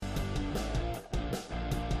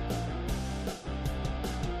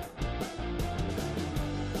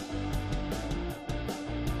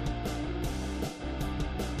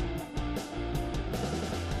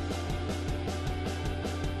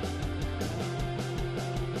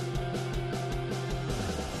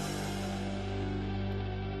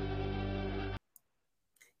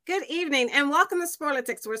good evening, and welcome to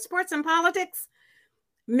SPORLITIKS, where sports and politics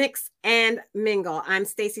mix and mingle. I'm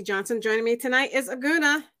Stacey Johnson. Joining me tonight is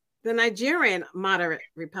Aguna, the Nigerian moderate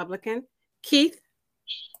Republican, Keith,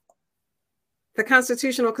 the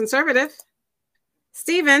constitutional conservative,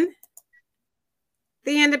 Stephen,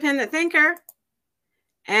 the independent thinker,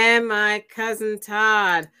 and my cousin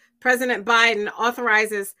Todd. President Biden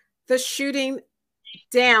authorizes the shooting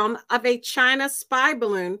down of a China spy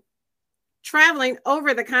balloon traveling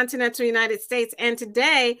over the continental United States. And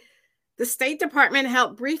today, the State Department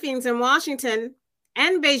held briefings in Washington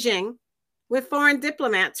and Beijing with foreign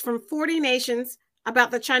diplomats from 40 nations about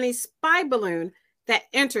the Chinese spy balloon that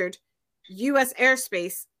entered U.S.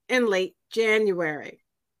 airspace in late January.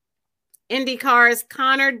 IndyCar's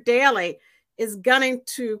Connor Daly is gunning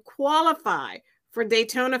to qualify for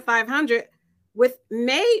Daytona 500 with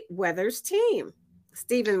Mayweather's team.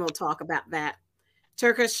 Stephen will talk about that.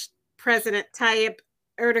 Turkish President Tayyip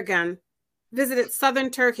Erdogan visited southern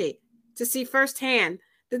Turkey to see firsthand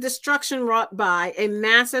the destruction wrought by a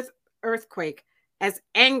massive earthquake as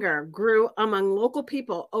anger grew among local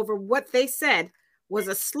people over what they said was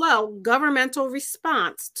a slow governmental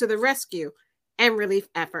response to the rescue and relief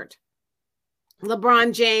effort.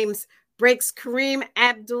 LeBron James breaks Kareem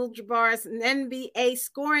Abdul-Jabbar's NBA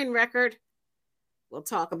scoring record. We'll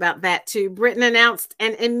talk about that too. Britain announced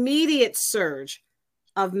an immediate surge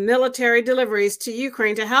of military deliveries to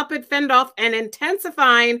Ukraine to help it fend off an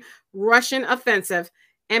intensifying Russian offensive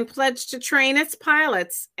and pledged to train its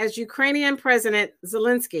pilots as Ukrainian President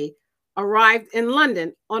Zelensky arrived in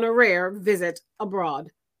London on a rare visit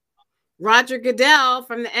abroad. Roger Goodell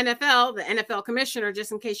from the NFL commissioner,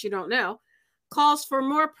 just in case you don't know, calls for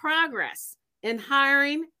more progress in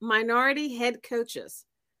hiring minority head coaches.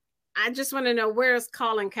 I just want to know, where's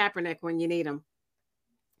Colin Kaepernick when you need him?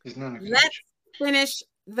 He's not a coach. Let's finish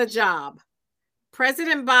the job.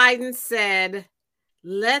 President Biden said,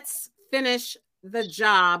 let's finish the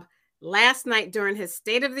job last night during his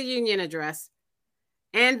State of the Union address.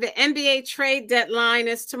 And the NBA trade deadline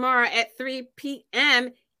is tomorrow at 3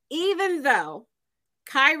 p.m., even though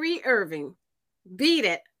Kyrie Irving beat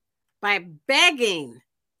it by begging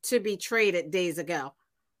to be traded days ago.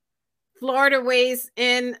 Florida weighs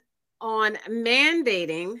in on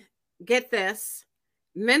mandating, get this,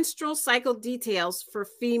 menstrual cycle details for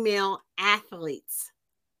female athletes.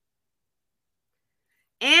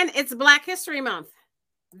 And it's Black History Month.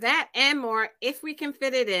 That and more, if we can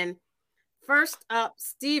fit it in. First up,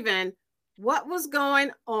 Stephen, what was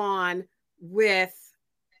going on with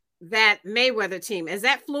that Mayweather team? Is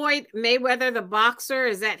that Floyd Mayweather, the boxer?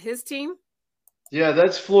 Is that his team? Yeah,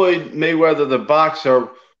 that's Floyd Mayweather, the boxer.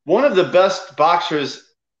 One of the best boxers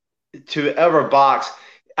to ever box.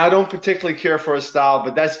 I don't particularly care for his style,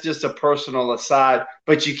 but that's just a personal aside.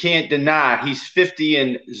 But you can't deny he's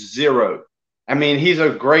 50-0. I mean, he's a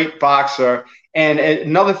great boxer. And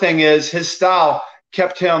another thing is his style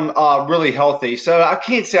kept him really healthy. So I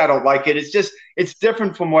can't say I don't like it. It's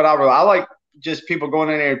different from what I like. Just people going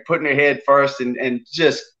in there and putting their head first and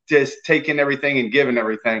just taking everything and giving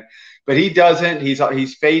everything. But he doesn't. He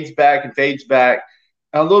fades back and fades back.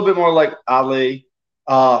 A little bit more like Ali.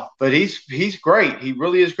 But he's great. He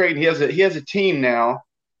really is great. He has a team now.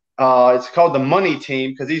 It's called the Money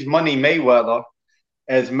Team because he's Money Mayweather,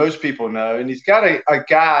 as most people know. And he's got a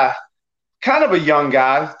guy, kind of a young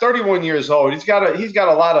guy, 31 years old. He's got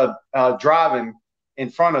a lot of driving in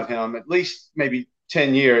front of him, at least maybe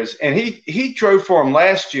 10 years. And he drove for him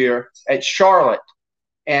last year at Charlotte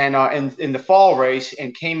and in the fall race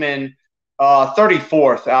and came in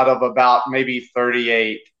 34th out of about maybe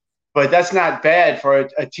 38. But that's not bad for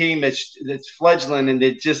a team that's fledgling and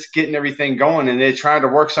they're just getting everything going and they're trying to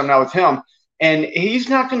work something out with him. And he's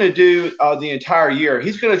not going to do the entire year.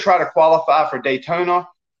 He's going to try to qualify for Daytona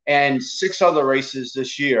and 6 other races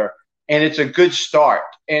this year. And it's a good start.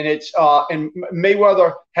 And and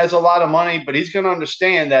Mayweather has a lot of money, but he's going to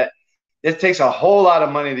understand that it takes a whole lot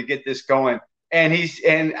of money to get this going. And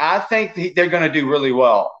I think they're going to do really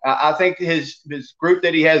well. I think his group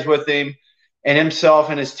that he has with him and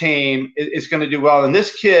himself and his team is going to do well. And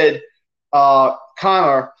this kid,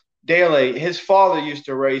 Connor Daly, his father used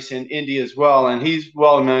to race in Indy as well, and he's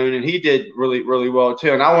well known, and he did really, really well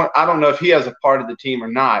too. And I don't know if he has a part of the team or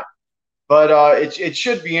not, but it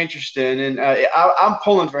should be interesting. And I'm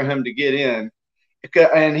pulling for him to get in.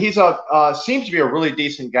 And he's seems to be a really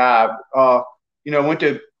decent guy. Went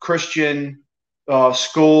to Christian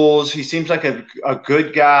schools. He seems like a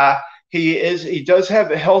good guy. He does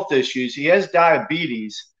have health issues. He has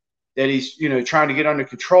diabetes that he's trying to get under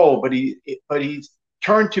control, but he's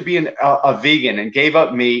turned to being a vegan and gave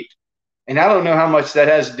up meat And I don't know how much that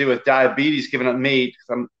has to do with diabetes, giving up meat,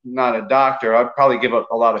 because I'm not a doctor. I'd probably give up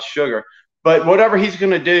a lot of sugar. But whatever he's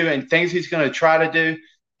going to do and things he's going to try to do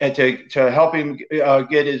and to help him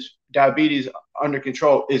get his diabetes under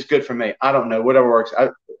control is good for me. I don't know, whatever works.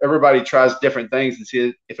 Everybody tries different things and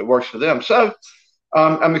see if it works for them. So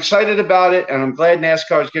I'm excited about it, and I'm glad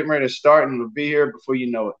NASCAR is getting ready to start, and we'll be here before you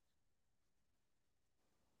know it.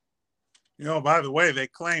 You know, by the way, they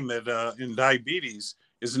claim that in diabetes,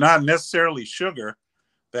 it's not necessarily sugar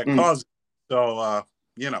that causes it. So,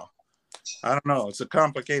 you know, I don't know. It's a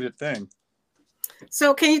complicated thing.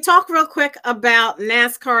 So can you talk real quick about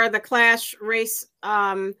NASCAR, the Clash race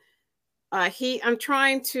heat? I'm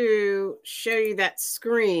trying to show you that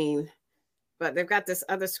screen, but they've got this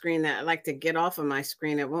other screen that I like to get off of my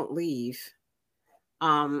screen. It won't leave.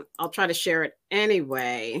 I'll try to share it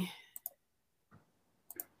anyway.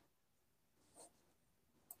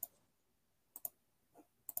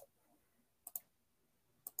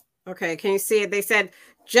 Okay, can you see it? They said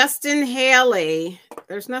Justin Haley.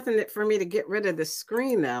 There's nothing for me to get rid of the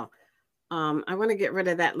screen though. I want to get rid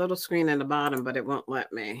of that little screen in the bottom, but it won't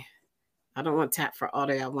let me. I don't want tap for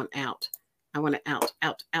audio. I want out. I want it out.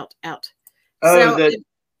 Oh, so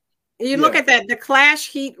you look at that, the Clash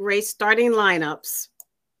Heat race starting lineups.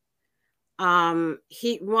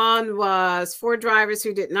 Heat 1 was 4 drivers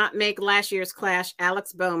who did not make last year's Clash: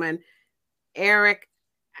 Alex Bowman, Eric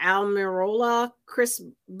Almirola, Chris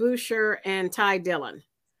Boucher, and Ty Dillon.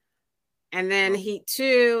 And then Heat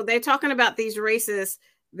 2, they're talking about these races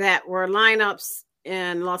that were lineups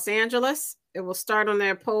in Los Angeles. It will start on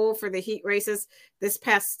their poll for the Heat races. This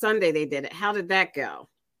past Sunday they did it. How did that go?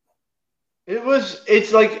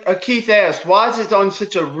 It's like Keith asked, why is it on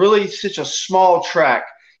such a small track?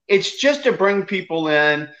 It's just to bring people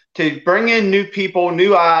in, to bring in new people,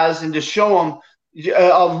 new eyes, and to show them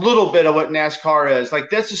a little bit of what NASCAR is. Like,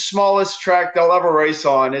 that's the smallest track they'll ever race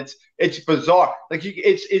on. It's bizarre. Like,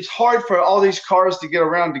 it's hard for all these cars to get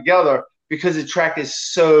around together because the track is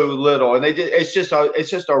so little, and it's just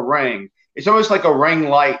a ring. It's almost like a ring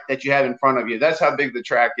light that you have in front of you. That's how big the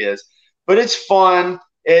track is. But it's fun.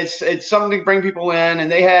 It's something to bring people in,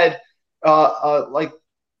 and they had a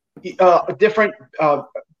different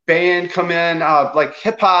band come in, like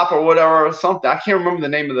hip hop or whatever or something. I can't remember the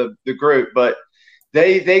name of the group, but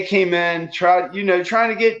they came in, trying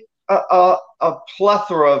to get a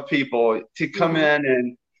plethora of people to come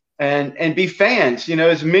in and be fans.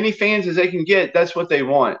 As many fans as they can get. That's what they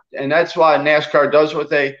want, and that's why NASCAR does what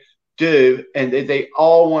they do, and they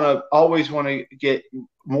always want to get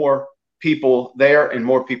more people there and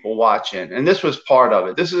more people watching. And this was part of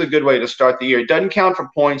it. This is a good way to start the year. It doesn't count for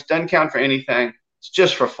points, doesn't count for anything. It's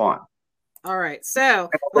just for fun. All right.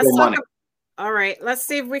 So let's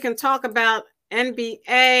see if we can talk about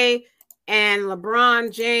NBA and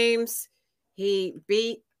LeBron James. He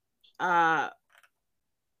beat Kareem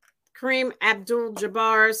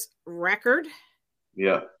Abdul-Jabbar's record.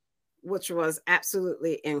 Yeah. Which was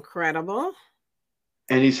absolutely incredible.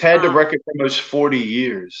 And he's had the record for almost 40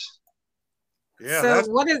 years. Yeah.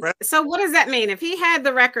 So what does that mean? If he had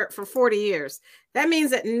the record for 40 years, that means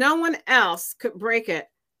that no one else could break it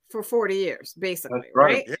for 40 years, basically,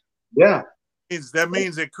 right? Yeah. That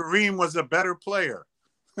means that Kareem was a better player.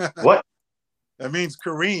 What? That means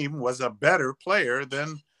Kareem was a better player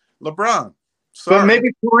than LeBron. Sorry. But maybe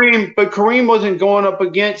Kareem wasn't going up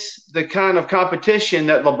against the kind of competition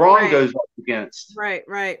that LeBron goes up against. Right.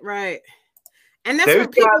 And that's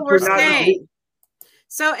what people were saying.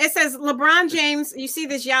 So it says LeBron James, you see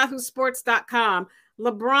this yahoosports.com.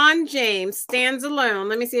 LeBron James stands alone.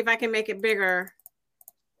 Let me see if I can make it bigger.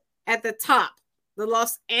 At the top, the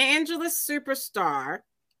Los Angeles superstar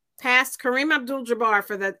passed Kareem Abdul-Jabbar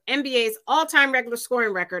for the NBA's all-time regular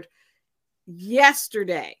scoring record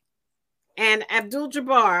yesterday. And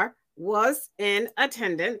Abdul-Jabbar was in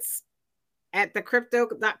attendance at the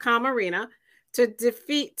Crypto.com arena to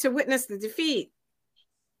witness the defeat.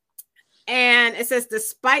 And it says,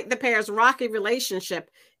 despite the pair's rocky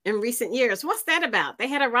relationship in recent years. What's that about? They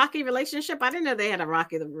had a rocky relationship? I didn't know they had a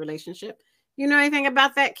rocky relationship. You know anything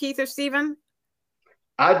about that, Keith or Steven?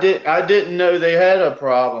 I didn't know they had a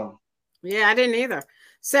problem. Yeah, I didn't either.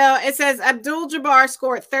 So it says Abdul-Jabbar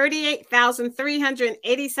scored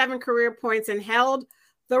 38,387 career points and held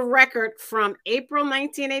the record from April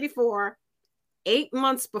 1984, 8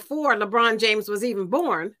 months before LeBron James was even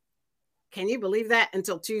born. Can you believe that?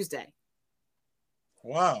 Until Tuesday.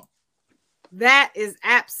 Wow. That is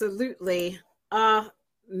absolutely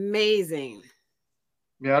amazing.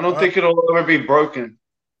 Yeah, I don't think it'll ever be broken.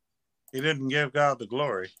 He didn't give God the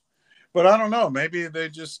glory. But I don't know. Maybe they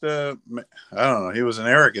just, I don't know. He was an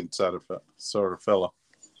arrogant sort of fellow.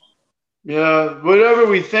 Yeah, whatever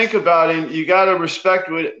we think about him, you got to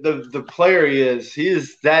respect what the player he is.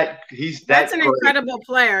 He's that That's an great. incredible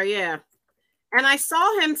player, yeah. And I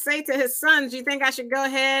saw him say to his sons, "Do you think I should go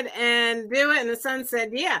ahead and do it?" And the son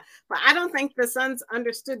said, "Yeah." But I don't think the sons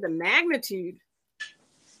understood the magnitude,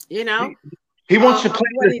 you know, He wants to play of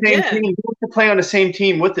on what the he same did. team. He wants to play on the same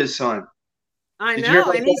team with his son. I Did you hear know,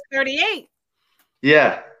 about and that? he's 38.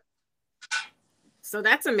 Yeah. So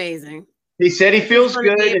that's amazing. He said he He's feels going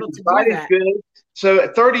to good be and able his to do body's that. good.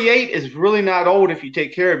 So 38 is really not old if you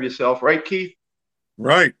take care of yourself, right, Keith?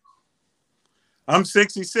 Right. I'm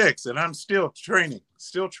 66 and I'm still training.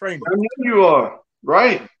 Still training. I know you are.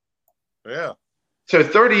 Right. Yeah. So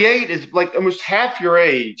 38 is like almost half your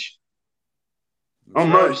age. That's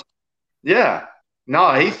Almost. right. Yeah.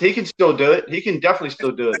 No, he can still do it. He can definitely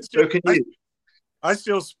still do it. So can you. I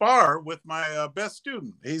still spar with my best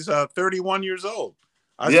student. He's 31 years old.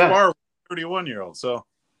 I Yeah. spar with a 31-year-old. So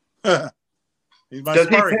he's my Does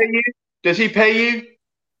he sparring. pay you? Does he pay you?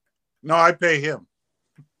 No, I pay him.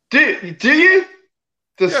 Do you?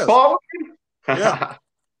 To Yes. spar with him? Yeah.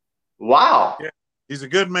 Wow. Yeah. He's a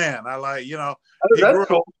good man. I like, Oh, that's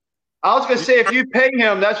cool. I was gonna say if you pay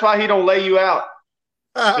him, that's why he don't lay you out.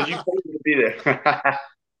 Because you pay him to be there.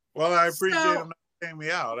 Well, I appreciate him not paying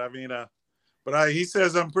me out. I mean, but he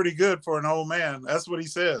says I'm pretty good for an old man. That's what he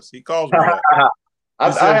says. He calls me that. I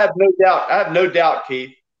have no doubt. I have no doubt,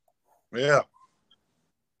 Keith. Yeah.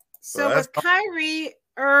 So with Kyrie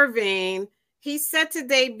Irving, he's set to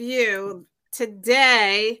debut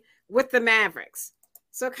today with the Mavericks.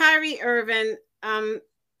 So Kyrie Irving,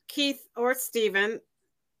 Keith or Steven,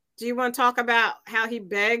 do you want to talk about how he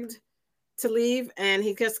begged to leave and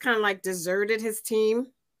he just kind of like deserted his team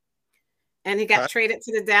and he got traded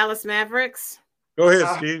to the Dallas Mavericks? Go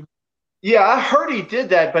ahead, Steve. Yeah, I heard he did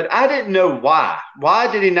that, but I didn't know why.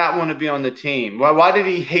 Why did he not want to be on the team? Why did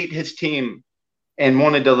he hate his team and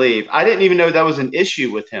wanted to leave? I didn't even know that was an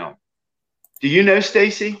issue with him. Do you know,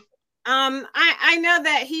 Stacy? I know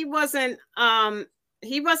that he wasn't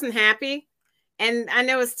happy, and I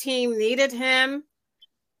know his team needed him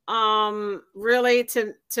really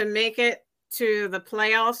to make it to the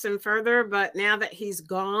playoffs and further, but now that he's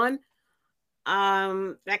gone,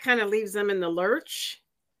 that kind of leaves them in the lurch.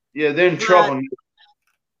 Yeah, they're in trouble.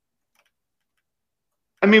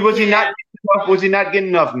 I mean, was he not getting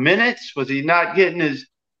enough minutes? Was he not getting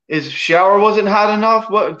his shower wasn't hot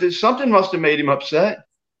enough? Something must have made him upset.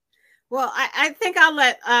 Well, I think I'll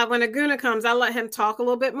let when Aguna comes, I'll let him talk a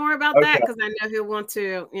little bit more about that because I know he'll want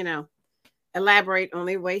to, elaborate on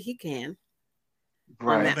the way he can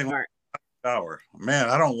on that part. Shower, man,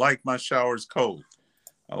 I don't like my showers cold.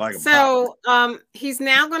 I like them so hot. He's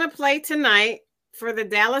now going to play tonight for the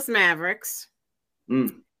Dallas Mavericks,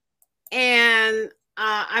 and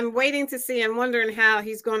I'm waiting to see and wondering how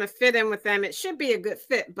he's going to fit in with them. It should be a good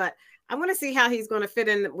fit, but I want to see how he's going to fit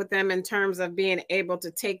in with them in terms of being able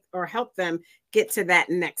to take or help them get to that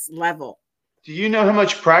next level. Do you know how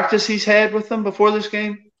much practice he's had with them before this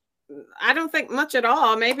game? I don't think much at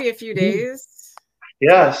all. Maybe a few days.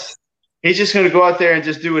 Yes. He's just going to go out there and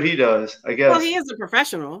just do what he does, I guess. Well, he is a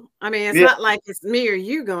professional. I mean, it's not like it's me or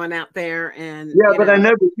you going out there and. Yeah, but I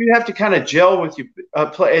know, but you have to kind of gel with you.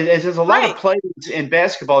 There's a lot of plays in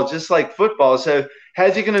basketball, just like football. So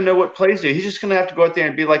how's he going to know what plays do? He's just going to have to go out there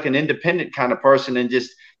and be like an independent kind of person and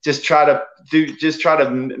just try to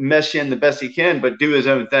mesh in the best he can, but do his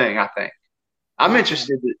own thing. I think I'm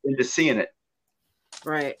interested into seeing it.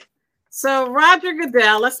 Right. So Roger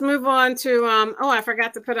Goodell, let's move on to I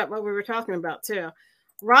forgot to put up what we were talking about too.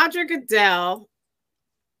 Roger Goodell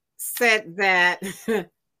said that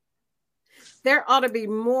there ought to be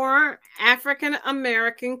more African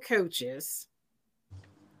American coaches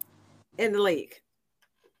in the league.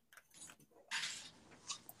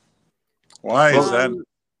 Why is that?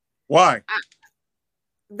 Why?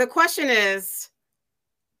 The question is,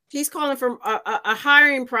 he's calling for a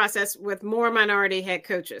hiring process with more minority head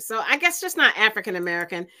coaches. So I guess just not African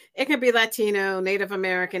American. It could be Latino, Native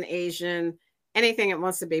American, Asian, anything it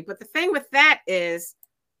wants to be. But the thing with that is,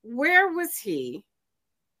 where was he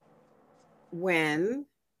when,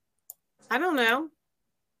 I don't know,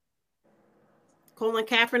 Colin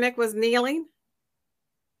Kaepernick was kneeling?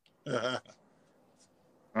 I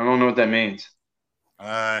don't know what that means.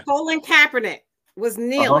 Colin Kaepernick was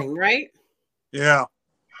kneeling, right? Yeah.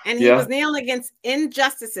 And he was kneeling against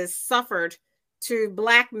injustices suffered to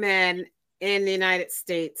Black men in the United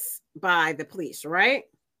States by the police, right?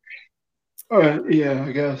 Yeah,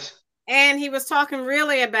 I guess. And he was talking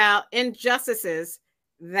really about injustices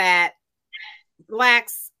that Black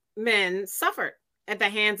men suffered at the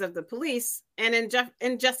hands of the police and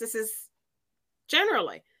injustices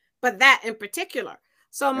generally. but that in particular.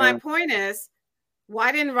 So my point is,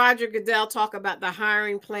 why didn't Roger Goodell talk about the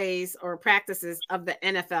hiring plays or practices of the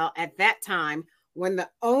NFL at that time when the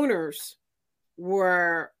owners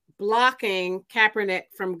were blocking Kaepernick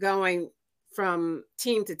from going from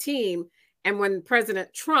team to team, and when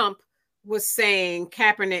President Trump was saying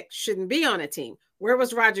Kaepernick shouldn't be on a team? Where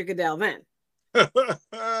was Roger Goodell then?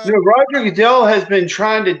 Roger Goodell has been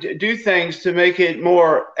trying to do things to make it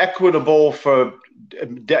more equitable for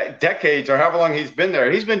decades, or however long he's been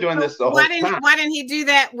there. He's been doing this the whole time. Why didn't he do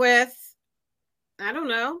that with, I don't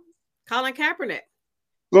know, Colin Kaepernick?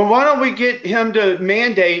 Well, why don't we get him to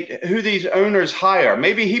mandate who these owners hire?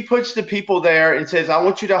 Maybe he puts the people there and says, I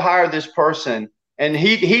want you to hire this person. And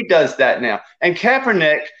he does that now. And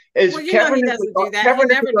Kaepernick is... Well, you know he doesn't do that. He never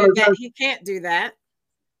did that. He can't do that.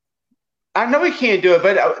 I know he can't do it,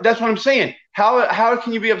 but that's what I'm saying. How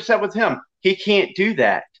can you be upset with him? He can't do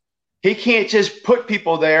that. He can't just put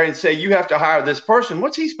people there and say, you have to hire this person.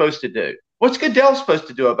 What's he supposed to do? What's Goodell supposed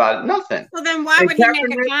to do about it? Nothing. Well, then why would he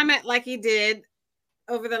make a comment like he did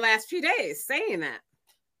over the last few days saying that?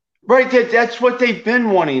 Right. That's what they've been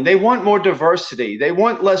wanting. They want more diversity. They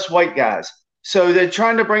want less white guys. So they're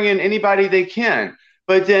trying to bring in anybody they can.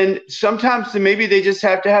 But then sometimes maybe they just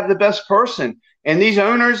have to have the best person. And these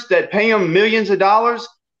owners that pay them millions of dollars,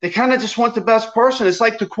 they kind of just want the best person. It's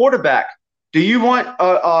like the quarterback. Do you want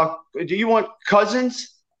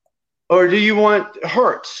Cousins or do you want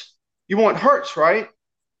Hurts? You want Hurts, right?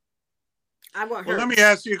 I want Hurts. Well, let me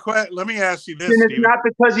ask you a question. Let me ask you this. And it's not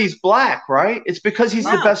because he's black, right? It's because he's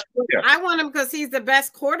the best player. I want him because he's the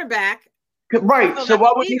best quarterback. Right. So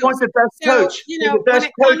why would you want the best coach? You know, the best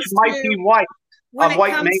coach might be white. When it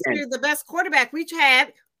comes to the best quarterback, we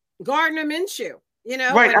had Gardner Minshew. You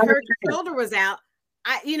know, right, when Hurts' shoulder was out,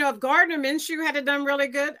 if Gardner Minshew had done really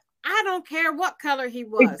good, I don't care what color he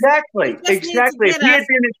was. Exactly. If he had been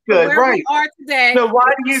as good, right? We are today. So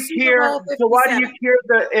why do you care? So why do you care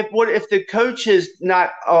if the coach is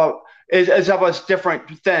not is of a different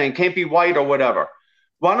thing, can't be white or whatever?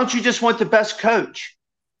 Why don't you just want the best coach?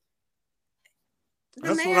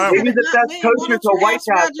 That's what I want. Maybe the best coach is a white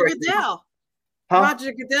guy. Roger Goodell. Huh?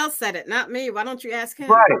 Roger Goodell said it, not me. Why don't you ask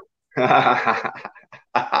him? Right.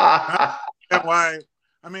 Why?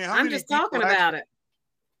 I mean, I'm just talking about it.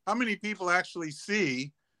 How many people actually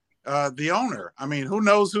see the owner? I mean, who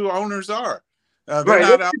knows who owners are?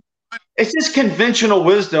 Right. It's just conventional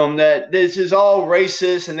wisdom that this is all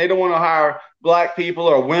racist and they don't want to hire black people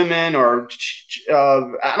or women or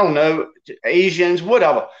I don't know, Asians,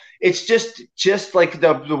 whatever. It's just like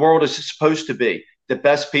the world is supposed to be. The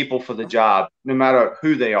best people for the job, no matter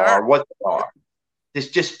who they are, what they are. It's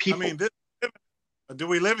just people. I mean, do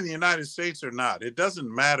we live in the United States or not? It doesn't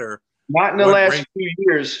matter. Not in the last few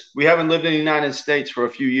years. We haven't lived in the United States for a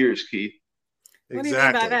few years, Keith. What do you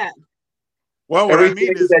mean by that? Well, what I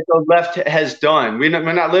mean is that the left has done. We're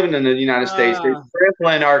not living in the United States. They're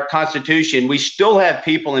trampling our Constitution. We still have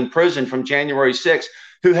people in prison from January 6th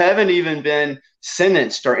who haven't even been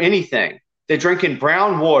sentenced or anything. They're drinking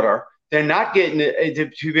brown water. They're not getting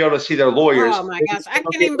to be able to see their lawyers. Oh, my gosh. I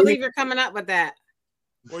can't even believe you're coming up with that.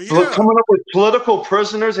 Well, yeah. Coming up with political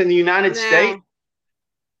prisoners in the United States?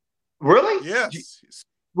 Really? Yes.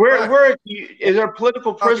 Where is there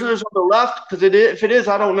political prisoners on the left? Because if it is,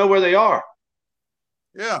 I don't know where they are.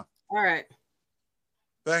 Yeah. All right.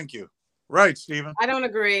 Thank you. Right, Stephen. I don't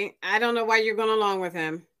agree. I don't know why you're going along with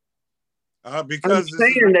him. Because I'm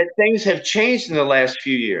saying that things have changed in the last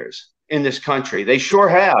few years in this country. They sure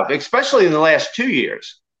have, especially in the last 2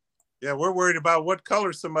 years. Yeah, we're worried about what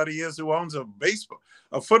color somebody is who owns a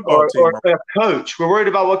football team. Or a coach. We're worried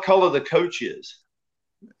about what color the coach is.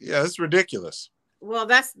 Yeah, it's ridiculous. Well,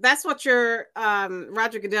 that's what your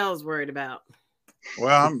Roger Goodell is worried about.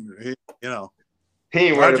 Well, he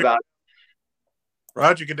ain't worried about it.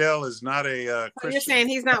 Roger Goodell is not a Christian. You're saying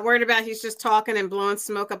he's not worried about, he's just talking and blowing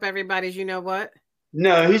smoke up everybody's, you know what?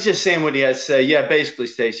 No, he's just saying what he has to say. Yeah, basically,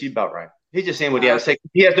 Stacey, you're about right. He's just saying what he has to say.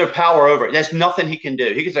 He has no power over it. There's nothing he can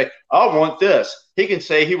do. He can say, I want this. He can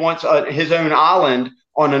say he wants his own island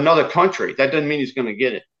on another country. That doesn't mean he's going to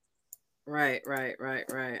get it. Right.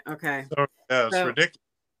 Okay. So, it's ridiculous.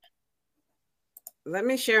 Let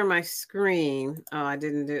me share my screen. Oh,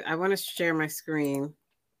 I want to share my screen.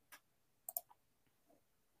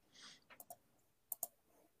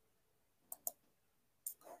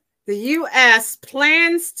 The U.S.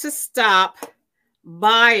 plans to stop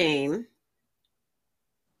buying.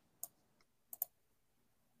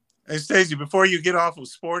 Hey, Stacey, before you get off of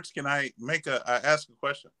sports, can I ask a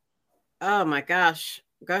question? Oh, my gosh.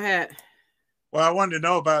 Go ahead. Well, I wanted to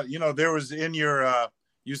know about, there was in your,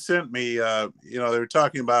 you sent me, they were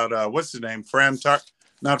talking about, what's his name?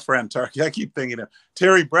 not Fran Tarkenton. I keep thinking of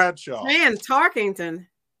Terry Bradshaw. Man, Tarkington.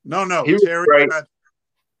 No,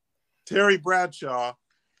 Terry Bradshaw.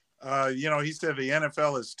 He said the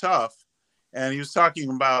NFL is tough, and he was talking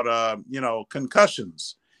about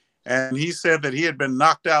concussions, and he said that he had been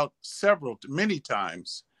knocked out many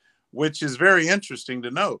times, which is very interesting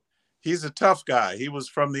to note. He's a tough guy. He was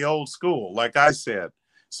from the old school, like I said.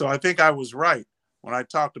 So I think I was right when I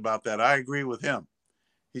talked about that. I agree with him.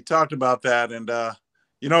 He talked about that, and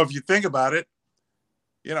if you think about it,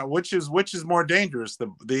 which is more dangerous,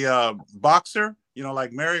 the boxer,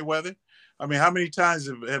 like Merriweather. I mean, how many times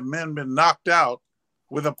have men been knocked out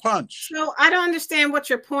with a punch? So I don't understand what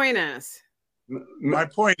your point is. My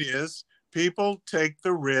point is, people take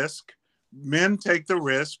the risk. Men take the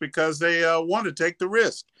risk because they want to take the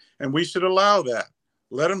risk, and we should allow that.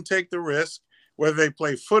 Let them take the risk, whether they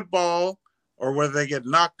play football or whether they get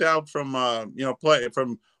knocked out from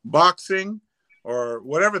from boxing or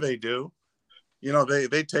whatever they do.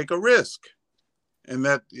 They take a risk, and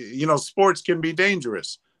that sports can be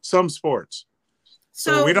dangerous. Some sports.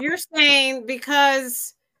 So you're saying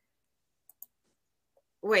because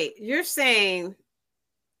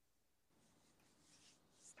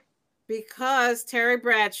Terry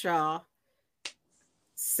Bradshaw,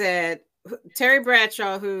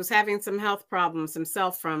 who's having some health problems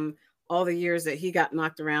himself from all the years that he got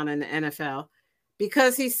knocked around in the NFL,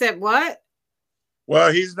 because he said what?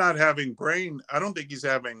 Well, he's not having I don't think he's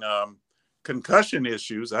having concussion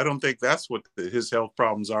issues. I don't think that's what his health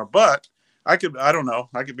problems are, but I don't know.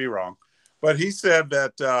 I could be wrong. But he said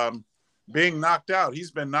that being knocked out, he's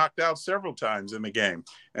been knocked out several times in the game.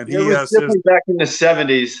 And he was says back in the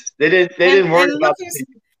 70s. They didn't worry about it.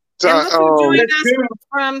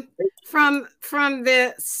 From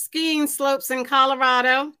the skiing slopes in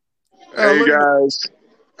Colorado. Hey guys,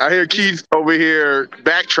 I hear Keith over here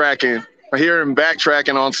backtracking. I hear him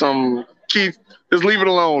backtracking on some. Keith, just leave it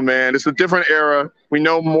alone, man. It's a different era. We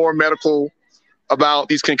know more medical about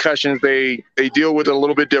these concussions. They deal with it a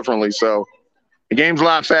little bit differently. So the game's a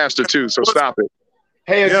lot faster too. So stop it.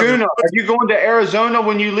 Hey, Aguna, are you going to Arizona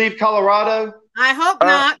when you leave Colorado? I hope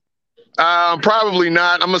not. Probably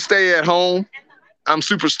not. I'm gonna stay at home. I'm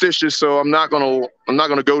superstitious, so I'm not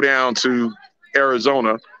gonna go down to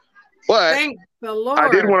Arizona. But thank the Lord. I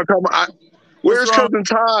did want to come. Where's cousin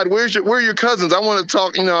Todd? Where are your cousins? I want to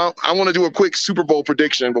talk. I want to do a quick Super Bowl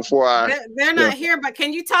prediction before They're not here, but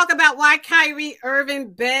can you talk about why Kyrie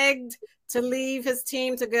Irving begged to leave his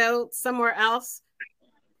team to go somewhere else?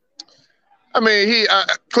 I mean, he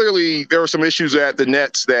clearly there were some issues at the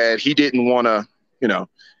Nets that he didn't want to.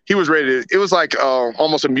 He was ready to. It was like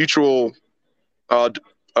almost a mutual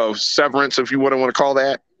severance, if you want to call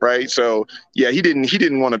that, right? So yeah, he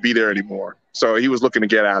didn't want to be there anymore. So he was looking to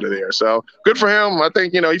get out of there. So good for him. I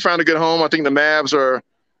think, he found a good home. I think the Mavs are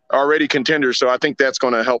already contenders. So I think that's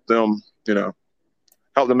going to help them,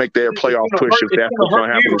 help them make their playoff push if that's what's going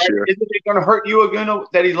to happen this year. Isn't it going to hurt you again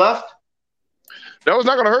that he left? No, it's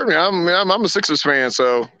not going to hurt me. I'm a Sixers fan.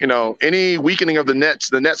 So, any weakening of the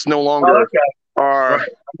Nets no longer are, right.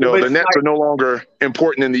 The Nets are no longer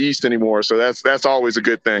important in the East anymore. So that's always a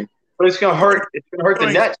good thing. But it's going to hurt. It's going to hurt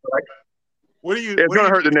the Nets, right? It's going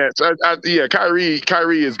to hurt the Nets. Yeah,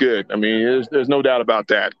 Kyrie is good. I mean, there's no doubt about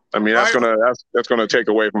that. I mean, that's gonna take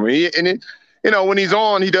away from me. And when he's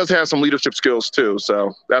on, he does have some leadership skills too.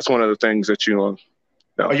 So that's one of the things that are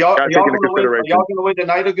y'all going to win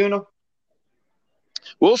tonight, Aguna?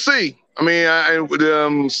 We'll see. I mean,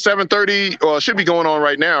 7:30. Well, it should be going on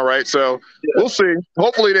right now, right? So we'll see.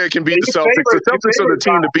 Hopefully, they can beat the Celtics. The Celtics are the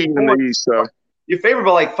team to beat in the East. So you're favored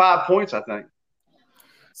by like 5 points, I think.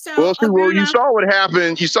 So, well, you saw what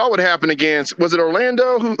happened. You saw what happened against, was it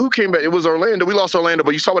Orlando? Who came back? It was Orlando. We lost Orlando,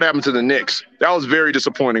 but you saw what happened to the Knicks. That was very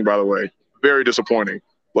disappointing, by the way. Very disappointing.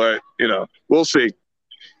 But, we'll see.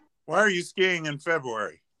 Why are you skiing in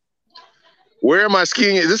February? Where am I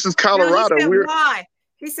skiing? This is Colorado. No,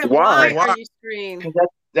 he said, why are you skiing?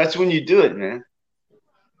 That's when you do it, man.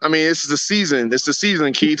 I mean, this is the season. It's the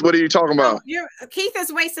season, Keith. What are you talking about? Keith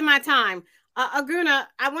is wasting my time. Aguna,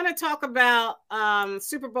 I want to talk about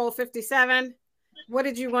Super Bowl 57. What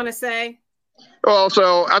did you want to say? Well,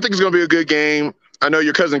 so I think it's going to be a good game. I know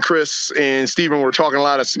your cousin Chris and Steven were talking a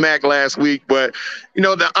lot of smack last week, but,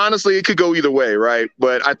 honestly, it could go either way, right?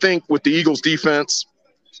 But I think with the Eagles' defense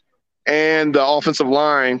and the offensive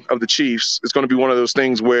line of the Chiefs, it's going to be one of those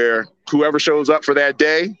things where whoever shows up for that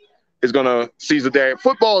day is going to seize the day.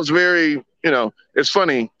 Football is very it's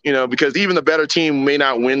funny, because even the better team may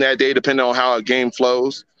not win that day, depending on how a game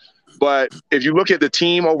flows. But if you look at the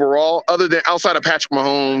team overall, outside of Patrick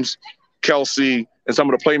Mahomes, Kelsey, and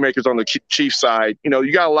some of the playmakers on the Chiefs side. You know,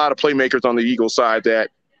 you got a lot of playmakers on the Eagles side that,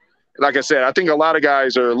 like I said, I think a lot of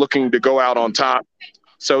guys are looking to go out on top.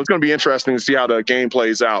 So it's going to be interesting to see how the game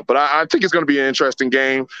plays out. But I think it's going to be an interesting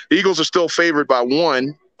game. The Eagles are still favored by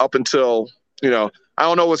 1 up until, you know, I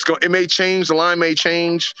don't know what's going. It may change. The line may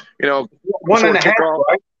change. You know, 1.5.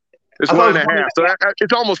 Right? It's 1.5. So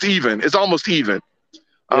it's almost even. It's almost even.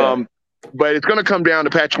 Yeah. But it's going to come down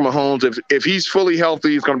to Patrick Mahomes. If he's fully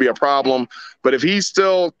healthy, it's going to be a problem. But if he's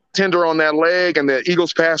still tender on that leg and the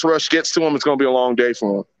Eagles pass rush gets to him, it's going to be a long day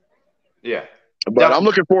for him. Yeah. But I'm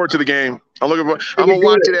looking forward to the game. I'm going to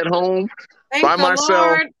watch it at home by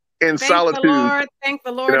myself in solitude. Thank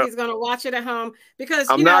the Lord. He's going to watch it at home because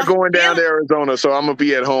I'm not going down to Arizona, so I'm going to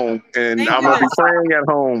be at home and I'm going to be praying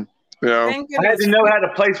at home. You know, I had to know how to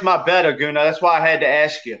place my bet, Aguna. That's why I had to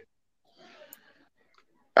ask you.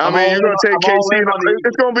 I mean, you're going to take KC.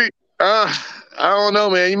 It's going to be. I don't know,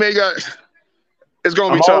 man. It's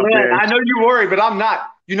going to be tough, man. I know you worry, but I'm not.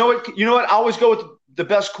 You know what? I always go with the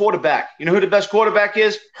best quarterback. You know who the best quarterback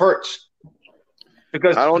is? Hurts.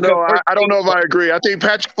 Because I don't know. I don't know if I agree. I think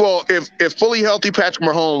Patrick. Well, if fully healthy, Patrick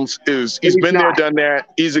Mahomes he's been there, done that.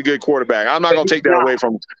 He's a good quarterback. I'm not going to take that away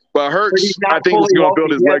from him. But Hurts, I think, is going to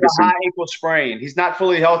build his legacy. He has a high ankle sprain. He's not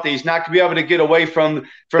fully healthy. He's not going to be able to get away from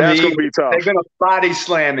That's the going to be tough. They're going to body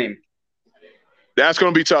slam him. That's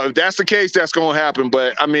going to be tough. If that's the case, that's going to happen.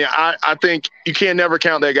 But, I mean, I think you can't never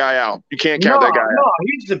count that guy out. You can't count that guy out. No,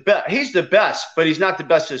 he's the best. He's the best, but he's not the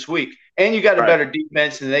best this week. And you got a better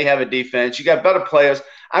defense than they have a defense. You got better players.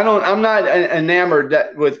 I'm not enamored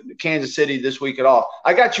with Kansas City this week at all.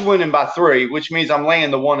 I got you winning by 3, which means I'm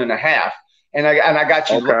laying the 1.5. And I got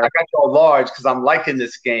you. Okay. I got you all large because I'm liking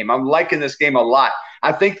this game. I'm liking this game a lot.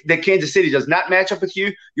 I think that Kansas City does not match up with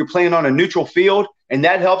you. You're playing on a neutral field, and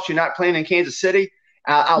that helps. You're not playing in Kansas City.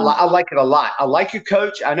 I like it a lot. I like your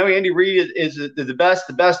coach. I know Andy Reid is the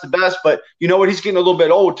best. But you know what? He's getting a little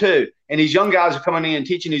bit old too, and these young guys are coming in and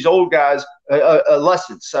teaching these old guys a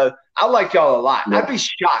lesson. So I like y'all a lot. Yeah. I'd be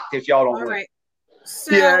shocked if y'all don't win. Right.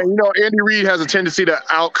 So, yeah, you know, Andy Reid has a tendency to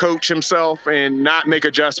outcoach himself and not make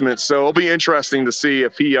adjustments. So it'll be interesting to see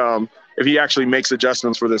if he actually makes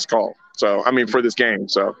adjustments for this call. So I mean, for this game.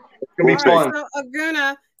 So it's gonna be fun. So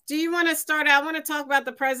Aguna, do you want to start out? I want to talk about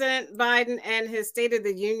the President Biden and his State of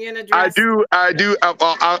the Union address. I do.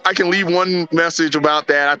 I can leave one message about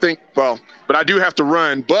that. I think, but I do have to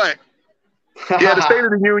run. But yeah, the State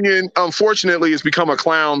of the Union, unfortunately, has become a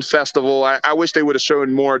clown festival. I wish they would have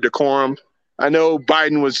shown more decorum. I know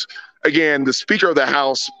Biden was, again, the Speaker of the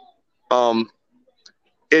House.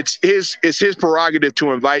 It's his prerogative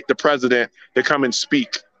to invite the president to come and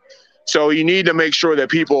speak. So you need to make sure that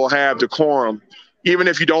people have decorum. Even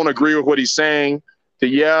if you don't agree with what he's saying, to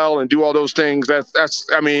yell and do all those things,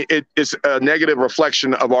 it's a negative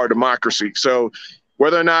reflection of our democracy. So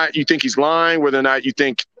whether or not you think he's lying, whether or not you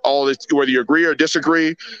think whether you agree or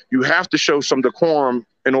disagree, you have to show some decorum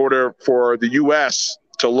in order for the U.S.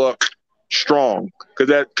 to look strong.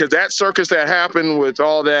 Because that circus that happened with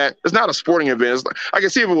all that, it's not a sporting event. I can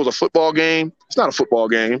see if it was a football game. It's not a football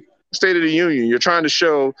game. State of the Union. You're trying to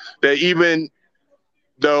show that even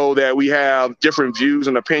though that we have different views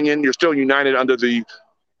and opinion, you're still united under the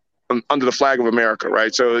flag of America,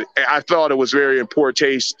 right? So I thought it was very in poor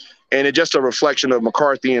taste, and it's just a reflection of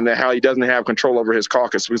McCarthy and how he doesn't have control over his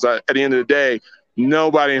caucus. Because at the end of the day,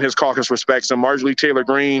 nobody in his caucus respects him. Marjorie Taylor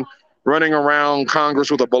Greene running around Congress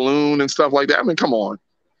with a balloon and stuff like that. I mean, come on.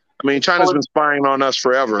 I mean, China's been spying on us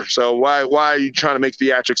forever. So why are you trying to make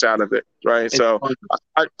theatrics out of it, right? So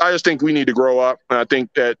I just think we need to grow up. And I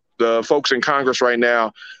think that the folks in Congress right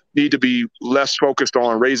now need to be less focused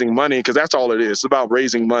on raising money, because that's all it is. It's about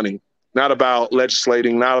raising money, not about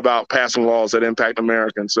legislating, not about passing laws that impact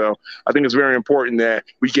Americans. So I think it's very important that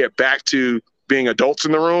we get back to being adults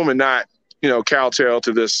in the room and not, kowtow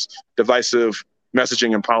to this divisive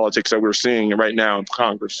messaging and politics that we're seeing right now in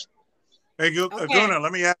Congress. Hey, Aguna,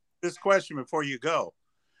 let me ask this question before you go.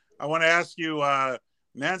 I want to ask you,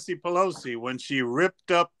 Nancy Pelosi, when she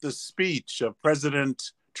ripped up the speech of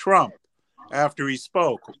President Trump after he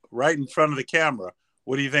spoke right in front of the camera,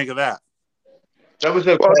 what do you think of that? That was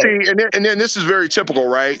okay. Well, see, and then this is very typical,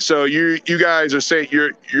 right? So you guys are saying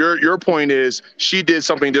your point is she did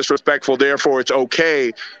something disrespectful, therefore it's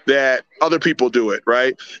okay that other people do it,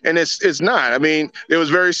 right? And it's not. I mean, it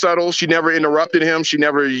was very subtle. She never interrupted him. She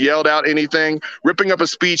never yelled out anything. Ripping up a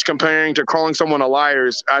speech comparing to calling someone a liar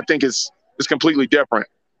I think is completely different.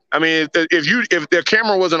 I mean, if the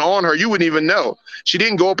camera wasn't on her, you wouldn't even know. She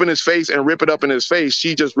didn't go up in his face and rip it up in his face.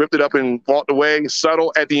 She just ripped it up and walked away,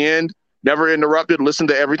 subtle at the end. Never interrupted, listened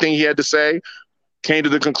to everything he had to say. came to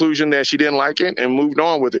the conclusion that she didn't like it and moved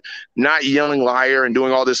on with it. Not yelling liar and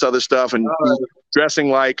doing all this other stuff and dressing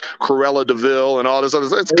like Cruella DeVille and all this other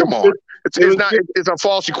stuff. Come on. It's a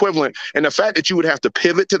false equivalent. And the fact that you would have to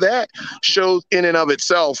pivot to that shows in and of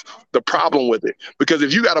itself the problem with it. Because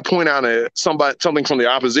if you got to point out something from the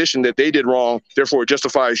opposition that they did wrong, therefore it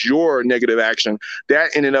justifies your negative action,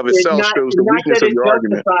 that in and of itself shows the weakness of your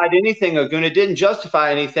argument. Justified anything, Aguna. It didn't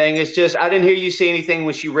justify anything. It's just I didn't hear you say anything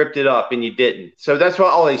when she ripped it up, and you didn't. So that's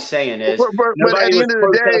what all he's saying is. But at the end of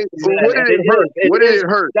the day, what did it hurt? What did it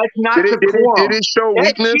hurt? That's not did it show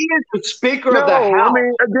weakness? She is the Speaker of the House. I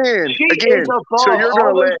mean, again. So you're going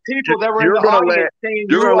to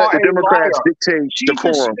let the Democrats dictate the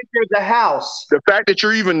quorum. She's the Speaker of the House. The fact that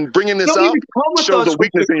you're even bringing this up shows a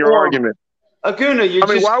weakness in your argument. Aguna,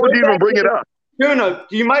 why would you even bring it up? Aguna,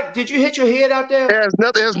 did you hit your head out there?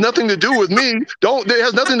 It has nothing to do with me. It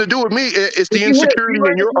has nothing to do with me. It's the insecurity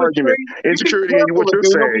in your argument. Insecurity in what you're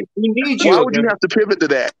saying. Why would you have to pivot to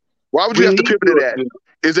that? Why would you have to pivot to that?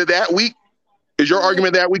 Is it that weak? Is your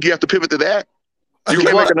argument that weak? You have to pivot to that? You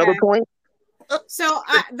can't make another point? So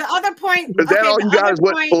the other point, is that all you guys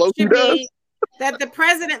what Pelosi does? That the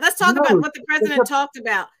president, let's talk about what the president talked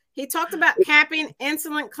about. He talked about capping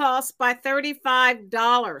insulin costs by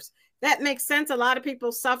 $35. That makes sense. A lot of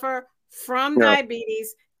people suffer from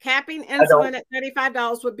diabetes. Capping insulin at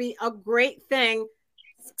 $35 would be a great thing,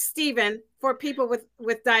 Stephen, for people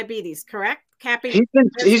with diabetes, correct? Capping.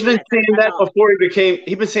 He's been saying that before he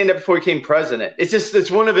became president. It's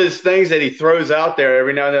one of his things that he throws out there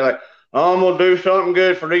every now and then, like, I'm going to do something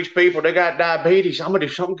good for these people. They got diabetes. I'm going to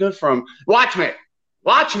do something good for them. Watch me.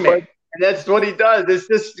 And that's what he does.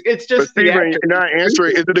 It's just. Stephen, you're not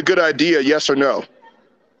answering. Is it a good idea? Yes or no?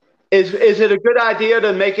 Is it a good idea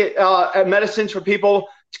to make it medicines for people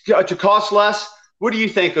to cost less? What do you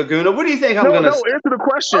think, Aguna? What do you think I'm going to say? No, answer the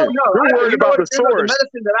question. Oh, no. You're worried about the source.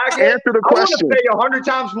 Answer the question. I want to pay 100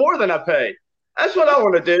 times more than I pay. That's what I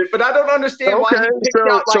want to do, but I don't understand why he picked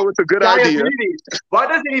out so it's a good idea. Why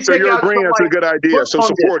doesn't he pick out something it's a good idea, so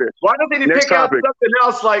support it. Why doesn't he pick out something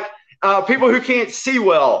else like people who can't see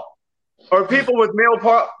well or people with male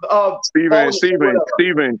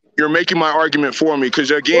Stephen, you're making my argument for me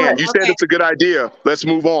because, again, you said it's a good idea. Let's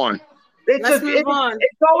move on. Let's move on.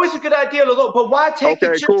 It's always a good idea to look, but why take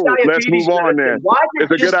just diabetes? Let's move on then.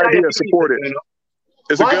 It's a good idea. Support it.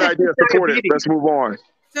 It's a good idea. Support it. Let's move on.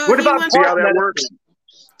 So what about see how that works?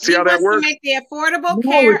 See how that works? To make the Affordable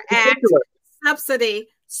Care Act subsidy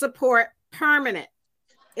support permanent.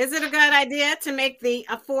 Is it a good idea to make the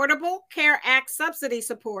Affordable Care Act subsidy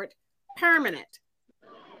support permanent?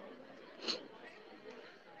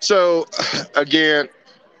 So again,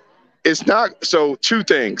 it's not. So two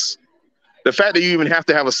things. The fact that you even have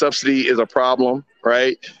to have a subsidy is a problem,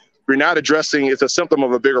 right? You're not addressing, it's a symptom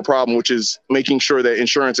of a bigger problem, which is making sure that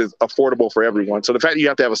insurance is affordable for everyone. So the fact that you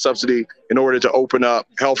have to have a subsidy in order to open up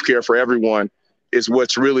healthcare for everyone is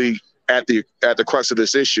what's really at the crux of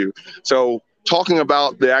this issue. So talking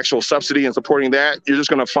about the actual subsidy and supporting that, you're just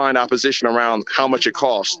going to find opposition around how much it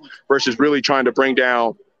costs versus really trying to bring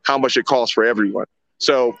down how much it costs for everyone.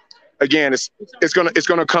 So again, it's going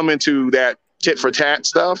to come into that tit for tat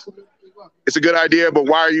stuff. It's a good idea, but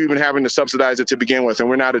why are you even having to subsidize it to begin with? And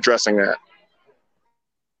we're not addressing that.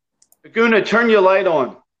 Aguna, turn your light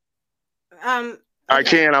on. Okay. I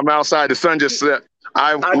can. I'm outside. The sun just set.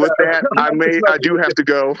 I do have to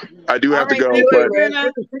go. But you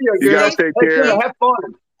guys take care. Have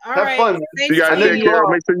fun. Have fun. You guys take care.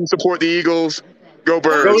 Make sure you support the Eagles. Go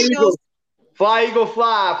Birds. Go Eagles. Fly, Eagle,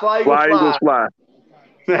 fly. Fly, Eagle, fly. Eagles, fly.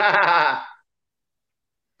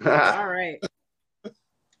 All right.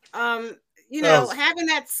 Having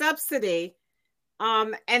that subsidy,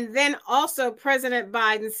 and then also President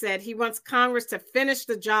Biden said he wants Congress to finish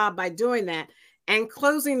the job by doing that and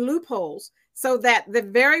closing loopholes so that the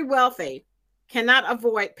very wealthy cannot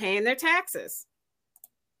avoid paying their taxes.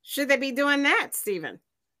 Should they be doing that, Stephen?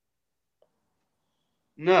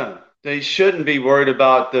 No, they shouldn't be worried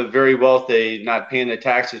about the very wealthy not paying their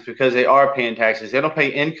taxes because they are paying taxes. They don't pay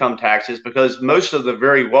income taxes because most of the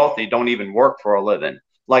very wealthy don't even work for a living,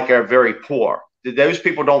 like are very poor. Those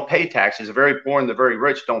people don't pay taxes. The very poor and the very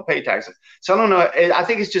rich don't pay taxes. So I don't know. I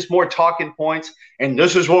think it's just more talking points. And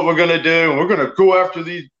this is what we're going to do. And we're going to go after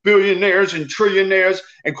these billionaires and trillionaires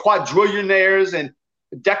and quadrillionaires and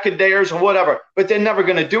decaдаires or whatever. But they're never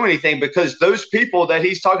going to do anything because those people that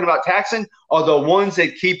he's talking about taxing are the ones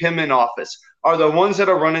that keep him in office, are the ones that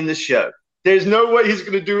are running the show. There's no way he's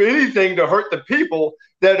going to do anything to hurt the people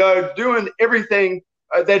that are doing everything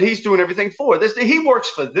that he's doing everything for. He works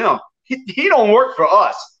for them. He don't work for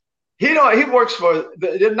us. He works for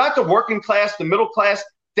not the working class, the middle class.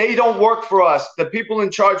 They don't work for us. The people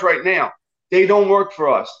in charge right now, they don't work for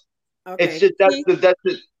us. Okay. It's just that's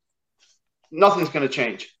it. Nothing's going to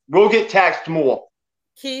change. We'll get taxed more.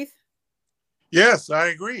 Keith? Yes, I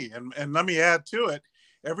agree. And let me add to it.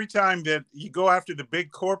 Every time that you go after the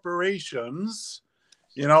big corporations,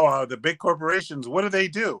 the big corporations, what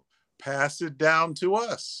do? Pass it down to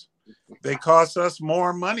us. They cost us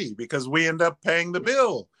more money because we end up paying the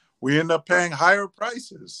bill. We end up paying higher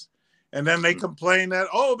prices. And then they complain that,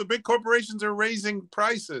 the big corporations are raising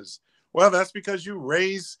prices. Well, that's because you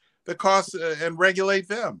raise the costs and regulate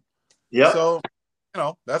them. Yeah. So,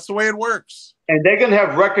 that's the way it works. And they're going to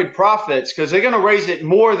have record profits because they're going to raise it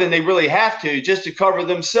more than they really have to just to cover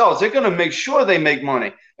themselves. They're going to make sure they make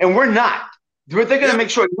money. And we're not. They're going to make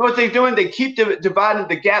sure. You know what they're doing? They keep dividing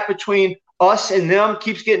the gap between us and them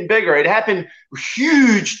keeps getting bigger. It happened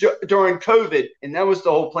huge during COVID. And that was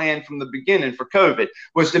the whole plan from the beginning for COVID,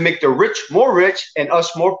 was to make the rich more rich and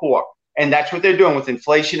us more poor. And that's what they're doing with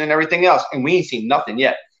inflation and everything else. And we ain't seen nothing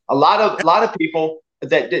yet. A lot of people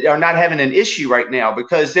that are not having an issue right now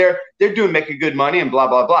because they're making good money and blah,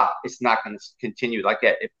 blah, blah. It's not going to continue like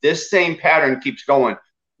that. If this same pattern keeps going,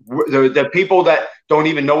 the people that don't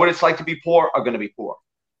even know what it's like to be poor are going to be poor.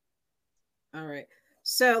 All right.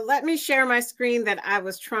 So let me share my screen that I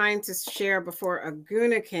was trying to share before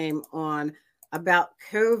Aguna came on about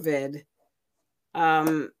COVID.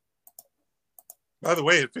 By the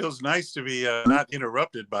way, it feels nice to be not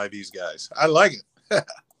interrupted by these guys. I like it.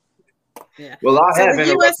 Yeah. Well, I have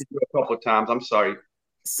interrupted you a couple of times. I'm sorry.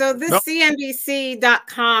 So this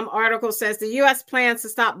CNBC.com article says the U.S. plans to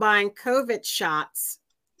stop buying COVID shots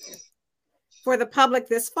for the public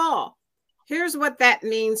this fall. Here's what that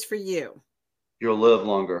means for you. You'll live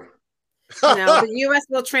longer. Now, the U.S.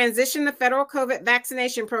 will transition the federal COVID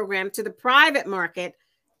vaccination program to the private market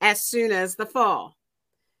as soon as the fall.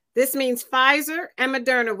 This means Pfizer and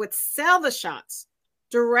Moderna would sell the shots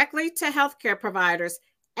directly to healthcare providers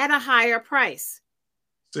at a higher price.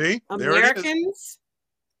 See, Americans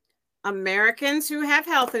who have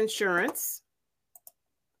health insurance.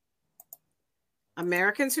 Let me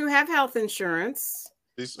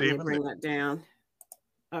bring that down.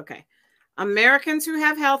 Okay. Americans who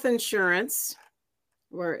have health insurance,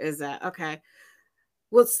 where is that? Okay.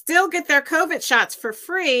 Will still get their COVID shots for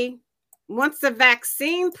free once the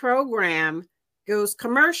vaccine program goes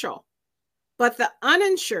commercial. But the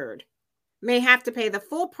uninsured may have to pay the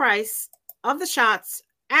full price of the shots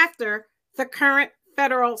after the current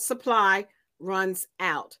federal supply runs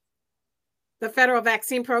out. The federal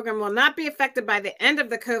vaccine program will not be affected by the end of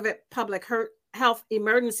the COVID public health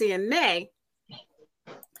emergency in May.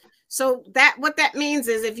 So what that means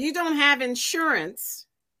is if you don't have insurance,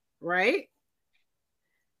 right,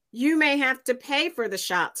 you may have to pay for the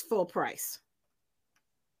shots full price.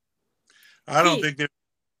 I don't think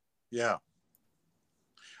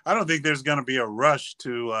there's going to be a rush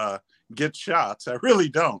to get shots. I really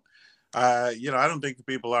don't. I don't think the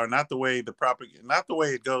people are, not the way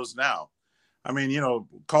it goes now. I mean,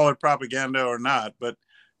 call it propaganda or not, but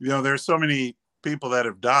there's so many people that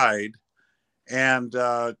have died, and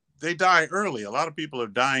they die early. A lot of people are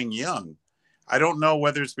dying young. I don't know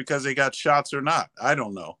whether it's because they got shots or not. I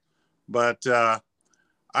don't know, but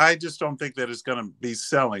I just don't think that it's going to be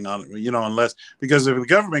selling on, unless, because if the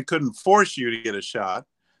government couldn't force you to get a shot,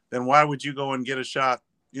 then why would you go and get a shot,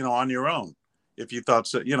 on your own? If you thought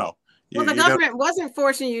so, Well, the government wasn't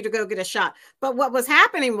forcing you to go get a shot. But what was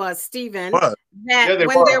happening was, Stephen, that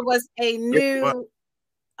when there was a new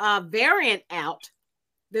variant out,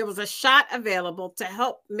 there was a shot available to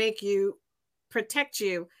help protect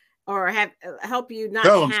you or help you not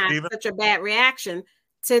have such a bad reaction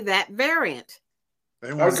to that variant.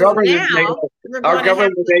 Our government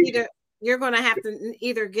you're going to have to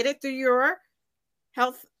either get it through your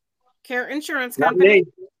health care insurance company,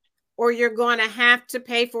 or you're going to have to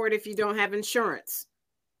pay for it if you don't have insurance.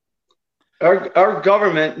 Our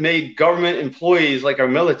government made government employees like our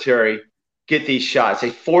military get these shots. They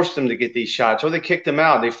forced them to get these shots, or they kicked them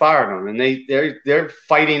out. They fired them, and they're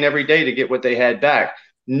fighting every day to get what they had back.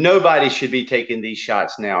 Nobody should be taking these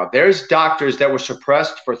shots now. There's doctors that were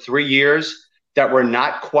suppressed for 3 years that were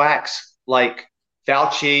not quacks like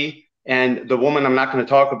Fauci and the woman I'm not going to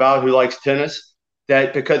talk about who likes tennis.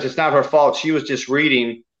 That because it's not her fault. She was just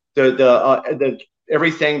reading the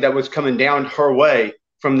everything that was coming down her way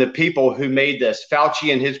from the people who made this.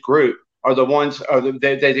 Fauci and his group are the ones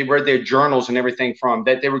that they read their journals and everything from,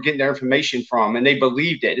 that they were getting their information from, and they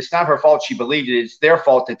believed it. It's not her fault she believed it. It's their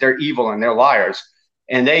fault that they're evil and they're liars.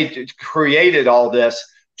 And they created all this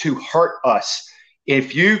to hurt us.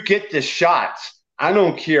 If you get the shots, I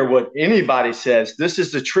don't care what anybody says. This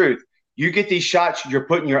is the truth. you get these shots, you're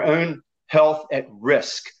putting your own health at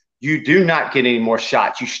risk. You do not get any more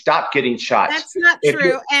shots. You stop getting shots. That's not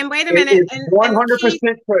true. And wait a minute. It's 100%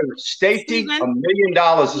 true. Stacey, $1 million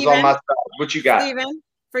is on my side. What you got? Stephen,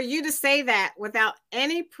 for you to say that without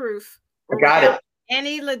any proof, I got it.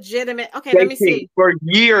 Any legitimate. Okay, Stacey, let me see. For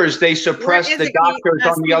years, they suppressed the doctors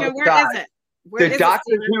on the other side. The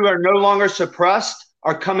doctors who are no longer suppressed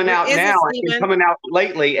are coming out now and coming out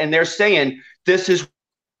lately, and they're saying this is.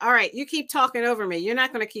 All right, you keep talking over me. You're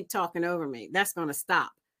not going to keep talking over me. That's going to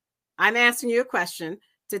stop. I'm asking you a question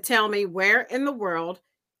to tell me where in the world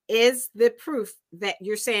is the proof that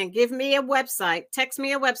you're saying. Give me a website, text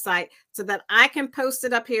me a website so that I can post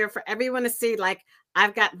it up here for everyone to see. Like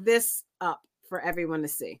I've got this up for everyone to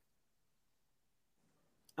see.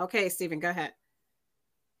 Okay, Stephen, go ahead.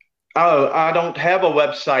 Oh, I don't have a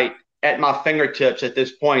website at my fingertips at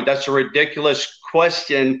this point. That's a ridiculous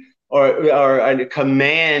question or a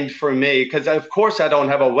command for me, because of course I don't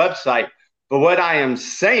have a website. But what I am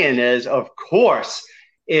saying is, of course,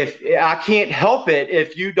 if I can't help it,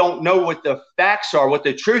 if you don't know what the facts are, what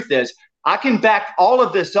the truth is, I can back all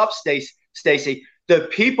of this up, Stacey. The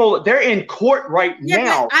people, they're in court right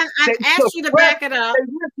now. I've asked you to back it up.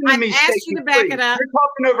 I've asked you to back it up. You're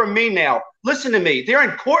talking over me now. Listen to me. They're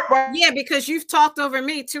in court right now. Yeah, because you've talked over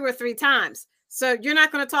me 2 or 3 times. So you're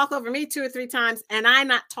not going to talk over me 2 or 3 times, and I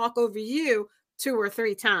not talk over you 2 or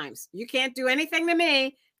 3 times. You can't do anything to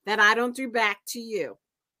me that I don't do back to you.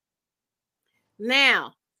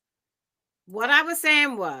 Now, what I was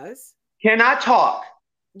saying was, can I talk?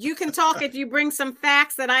 You can talk if you bring some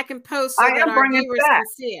facts that I can post so that our viewers can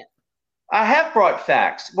see it. I have brought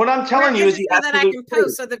facts. What I'm telling you is the absolute that I can truth.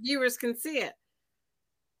 post so the viewers can see it.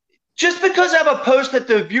 Just because I have a post that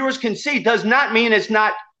the viewers can see does not mean it's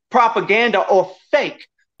not propaganda or fake,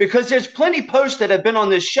 because there's plenty posts that have been on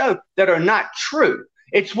this show that are not true.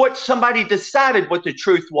 It's what somebody decided what the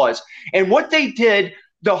truth was. And what they did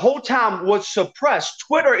the whole time was suppress.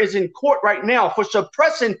 Twitter is in court right now for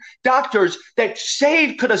suppressing doctors that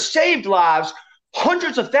could have saved lives,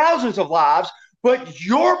 hundreds of thousands of lives. But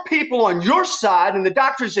your people on your side and the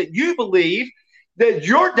doctors that you believe, that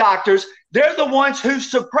your doctors, they're the ones who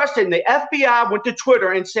suppressed it. And the FBI went to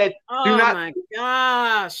Twitter and said, "Oh my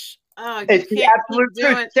gosh. Oh, it's the absolute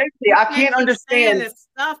truth." Stacey, I can't understand the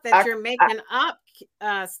stuff that you're making up,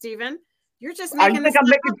 Stephen. You're just making. You think I'm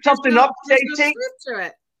making something up, Stacey?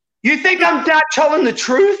 You think I'm not telling the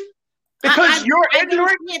truth? Because you're ignorant. I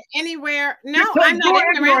don't see it anywhere. No, I'm not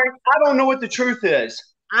ignorant. I don't know what the truth is.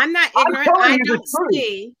 I'm not ignorant. I don't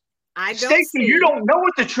see. Stacey, you don't know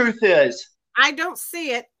what the truth is. I don't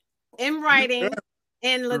see it in writing,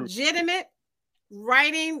 in legitimate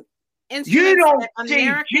writing. You don't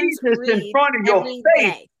see Jesus in front of your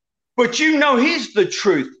face, but you know he's the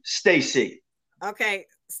truth, Stacey. Okay,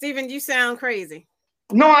 Stephen, you sound crazy.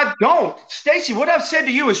 No, I don't. Stacey, what I've said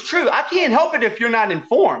to you is true. I can't help it if you're not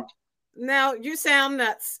informed. No, you sound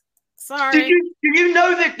nuts. Sorry. Do you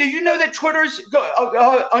know that Twitter's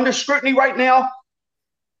under scrutiny right now?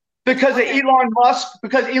 Because of Elon Musk,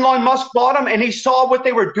 because Elon Musk bought them and he saw what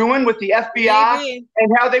they were doing with the FBI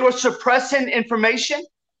and how they were suppressing information.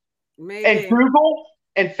 Maybe. And Google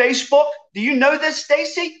and Facebook. Do you know this,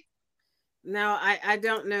 Stacey? No, I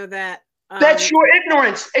don't know that. That's your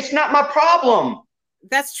ignorance. It's not my problem.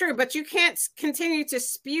 That's true, but you can't continue to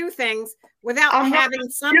spew things without I'm having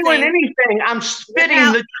not something. Doing anything. I'm spitting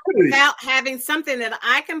the truth without having something that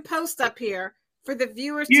I can post up here for the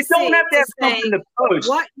viewers to see. You don't have to have something to post.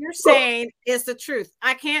 What you're saying is the truth.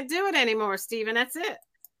 I can't do it anymore, Stephen. That's it.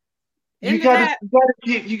 You got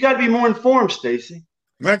to be more informed, Stacey.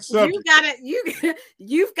 Next subject.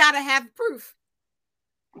 You've got to have proof.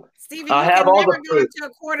 Stephen, I have all the proof.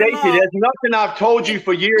 Stacey, there's nothing I've told you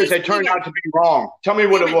for years that turned out to be wrong. Tell me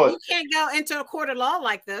what it was. You can't go into a court of law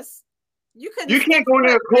like this. You can't go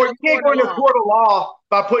into a court. You can't go into a court of law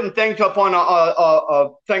by putting things up on a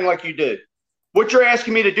thing like you do. What you're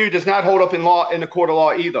asking me to do does not hold up in the court of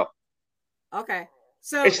law either. Okay,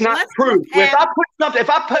 so it's not proof. If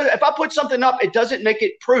I put something up, it doesn't make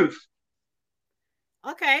it proof.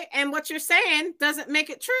 Okay, and what you're saying doesn't make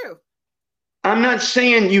it true. I'm not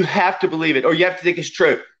saying you have to believe it or you have to think it's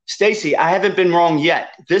true. Stacey, I haven't been wrong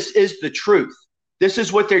yet. This is the truth. This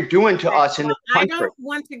is what they're doing to us in the country. I don't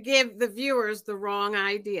want to give the viewers the wrong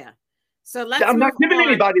idea. So I'm not giving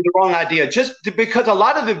anybody the wrong idea, just because a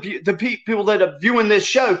lot of the people that are viewing this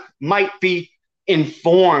show might be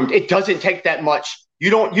informed. It doesn't take that much.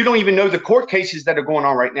 You don't even know the court cases that are going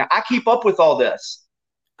on right now. I keep up with all this.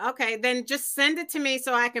 Okay, then just send it to me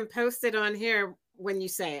so I can post it on here when you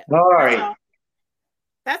say it. All right.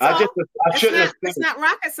 That's all. I shouldn't assume. It's not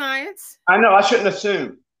rocket science. I know. I shouldn't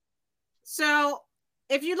assume. So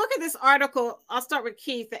if you look at this article, I'll start with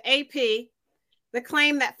Keith, the AP, the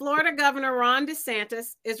claim that Florida Governor Ron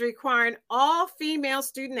DeSantis is requiring all female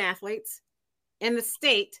student athletes in the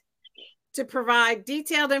state to provide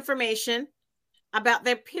detailed information about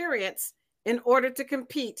their periods in order to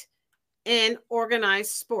compete in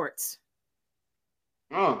organized sports.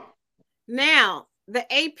 Oh. Now, the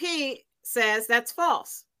AP says that's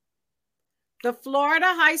false. The Florida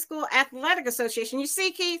High School Athletic Association, you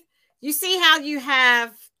see, Keith, you see how you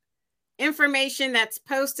have information that's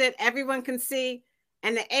posted, everyone can see,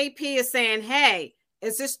 and the AP is saying, hey,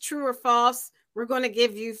 is this true or false? We're going to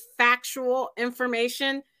give you factual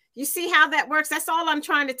information. You see how that works? That's all I'm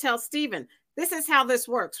trying to tell Stephen. This is how this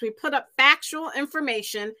works. We put up factual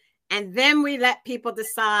information, and then we let people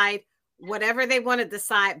decide whatever they want to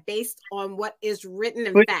decide based on what is written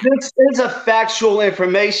in fact. This is a factual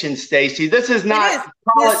information, Stacey. This is not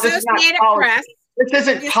the Associated Press. This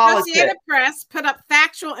isn't the politics. Associated Press put up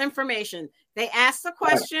factual information. They asked the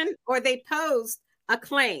question or they posed a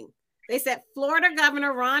claim. They said Florida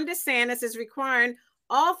Governor Ron DeSantis is requiring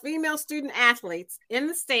all female student athletes in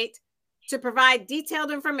the state to provide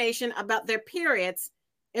detailed information about their periods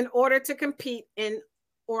in order to compete in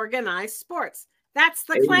organized sports. That's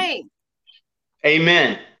the claim.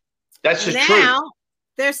 Amen. That's the truth. Now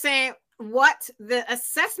they're saying what the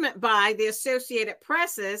assessment by the Associated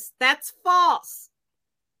Press is, that's false.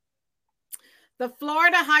 The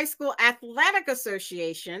Florida High School Athletic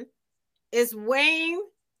Association is weighing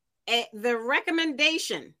the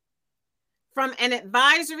recommendation from an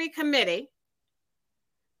advisory committee,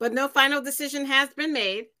 but no final decision has been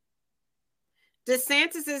made.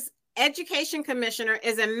 DeSantis's education commissioner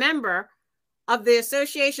is a member of the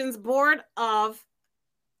association's board of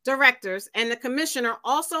directors, and the commissioner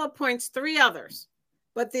also appoints 3 others.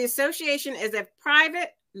 But the association is a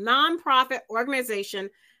private, nonprofit organization,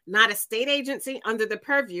 not a state agency under the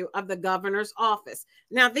purview of the governor's office.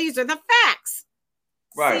 Now, these are the facts.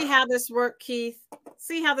 Right. See how this works, Keith?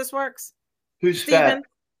 See how this works? Who's Stephen? fact?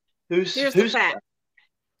 Here's the fact.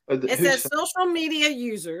 It says social media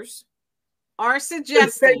users are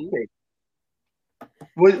suggesting.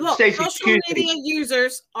 Look, social media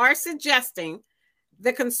users are suggesting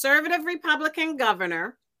the conservative Republican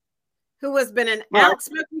governor, who has been an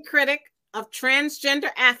outspoken critic of transgender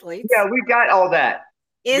athletes. Yeah, we got all that.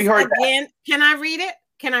 Is we heard again, that. Can I read it?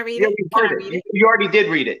 Can I read yeah, it? Can I read it? You already did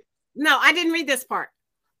read it. No, I didn't read this part.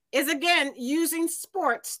 Is again using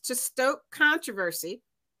sports to stoke controversy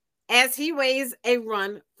as he weighs a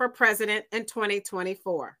run for president in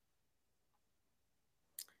 2024.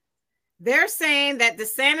 They're saying that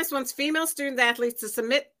DeSantis wants female student athletes to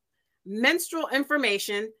submit menstrual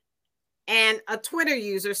information, and a Twitter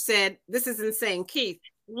user said, this is insane. Keith,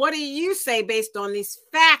 what do you say based on these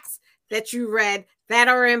facts that you read that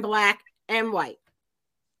are in black and white?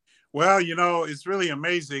 Well, you know, it's really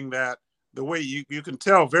amazing that the way you can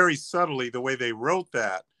tell very subtly the way they wrote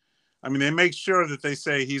that. I mean, they make sure that they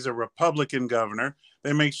say he's a Republican governor.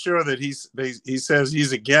 They make sure that he says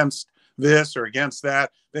he's against this or against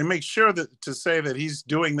that. They make sure that to say that he's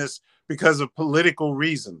doing this because of political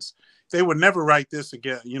reasons. They would never write this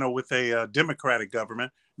again, you know, with a Democratic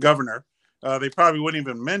governor. They probably wouldn't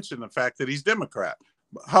even mention the fact that he's Democrat.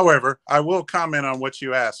 However, I will comment on what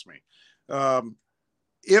you asked me.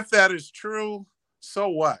 If that is true, so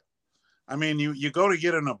what? I mean, you go to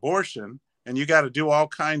get an abortion and you got to do all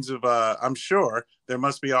kinds of, I'm sure there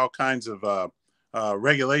must be all kinds of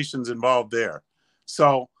regulations involved there.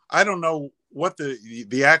 So I don't know what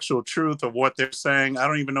the actual truth of what they're saying. I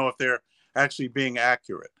don't even know if they're actually being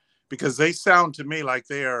accurate, because they sound to me like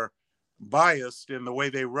they are biased in the way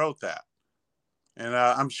they wrote that. And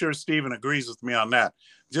I'm sure Stephen agrees with me on that.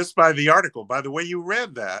 Just by the article, by the way you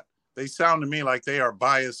read that, they sound to me like they are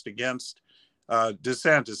biased against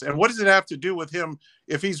DeSantis. And what does it have to do with him?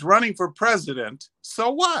 If he's running for president,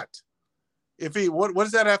 so what? If he, what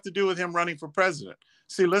does that have to do with him running for president?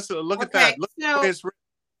 See, listen, look at that. Look at his.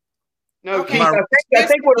 No, okay. Keith, I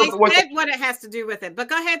think what it has to do with it. But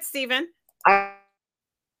go ahead, Stephen.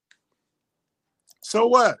 So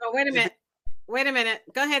what? Oh, wait a minute. Wait a minute.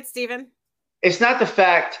 Go ahead, Stephen. It's not the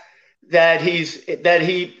fact that he's going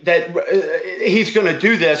to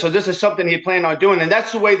do this, or this is something he planned on doing, and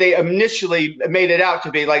that's the way they initially made it out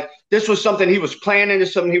to be. Like this was something he was planning, this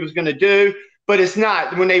is something he was going to do, but it's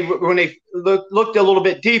not. When they looked a little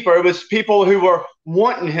bit deeper, it was people who were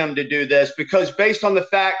wanting him to do this, because based on the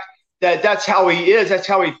fact that that's how he is, that's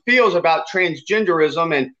how he feels about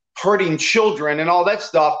transgenderism and hurting children and all that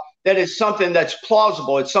stuff. That is something that's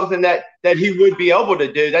plausible. It's something that he would be able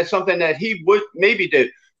to do. That's something that he would maybe do.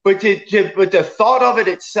 But the thought of it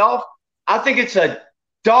itself, I think it's a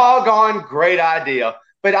doggone great idea.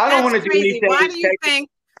 But I don't want to do anything. Why do you think?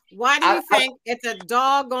 Why do you think it's a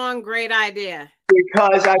doggone great idea?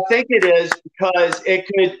 Because I think it is, because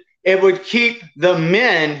it would keep the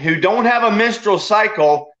men who don't have a menstrual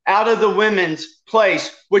cycle out of the women's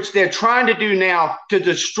place, which they're trying to do now to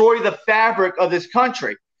destroy the fabric of this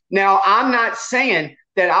country. Now, I'm not saying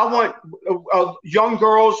that I want young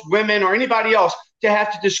girls, women, or anybody else to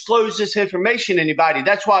have to disclose this information to anybody.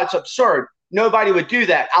 That's why it's absurd. Nobody would do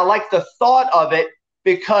that. I like the thought of it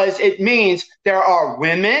because it means there are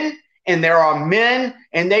women and there are men,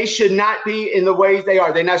 and they should not be in the ways they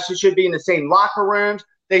are. They should be in the same locker rooms.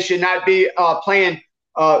 They should not be playing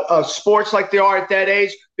sports like they are at that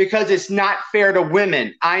age, because it's not fair to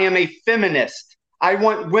women. I am a feminist. I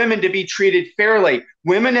want women to be treated fairly.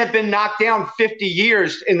 Women have been knocked down 50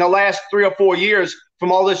 years in the last 3 or 4 years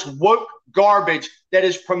from all this woke garbage that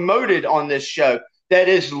is promoted on this show, that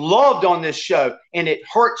is loved on this show, and it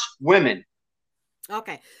hurts women.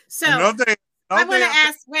 Okay, so I want to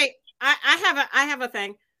ask. Wait, I have a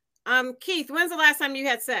thing. Keith, when's the last time you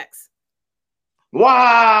had sex?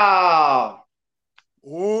 Wow.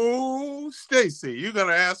 Oh, Stacy, you're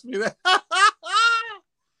gonna ask me that?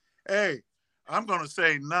 Hey, I'm gonna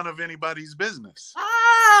say none of anybody's business.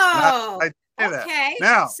 Oh, okay. That.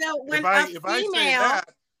 Now, so when a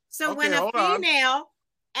female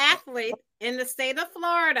athlete in the state of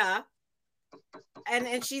Florida,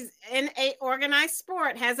 and she's in a organized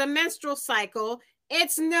sport, has a menstrual cycle,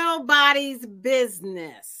 it's nobody's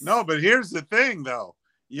business. No, but here's the thing, though.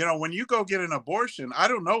 You know, when you go get an abortion, I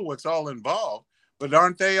don't know what's all involved, but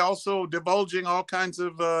aren't they also divulging all kinds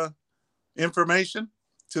of information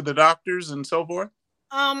to the doctors and so forth?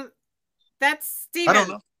 That's Stephen. I don't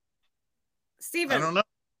know. Stephen, I don't know.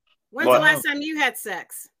 When's the last time you had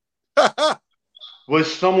sex? With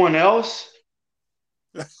someone else?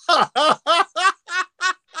 That's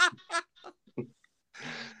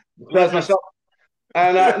myself.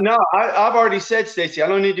 And no, I've already said, Stacey, I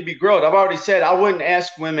don't need to be grilled. I've already said I wouldn't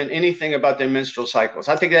ask women anything about their menstrual cycles.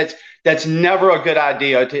 I think that's never a good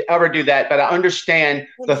idea to ever do that. But I understand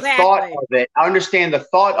the thought of it. I understand the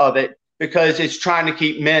thought of it because it's trying to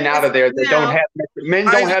keep men out of there that don't have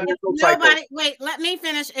menstrual cycles. Wait, let me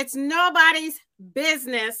finish. It's nobody's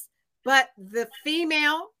business but the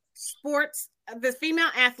female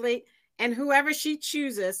athlete and whoever she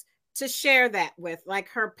chooses to share that with, like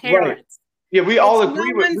her parents. Right. Yeah, we all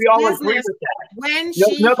agree with that. When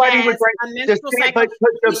nobody would bring a menstrual cycle,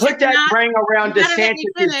 to put that ring around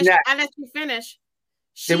DeSantis' neck. I'll let you finish.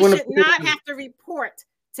 She should not have to report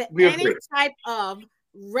to any type of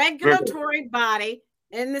regulatory body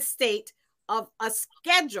in the state of a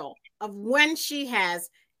schedule of when she has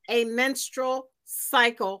a menstrual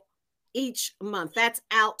cycle each month. That's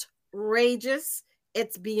outrageous.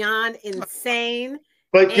 It's beyond insane.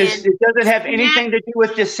 But it doesn't have anything to do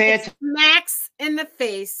with DeSantis. It smacks in the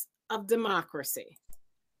face of democracy.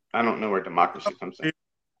 I don't know where democracy comes in.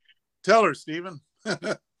 Tell her, Stephen.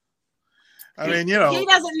 I mean, you know. He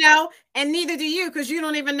doesn't know, and neither do you, because you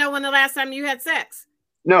don't even know when the last time you had sex.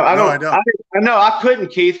 No, I don't. I couldn't,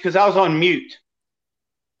 Keith, because I was on mute.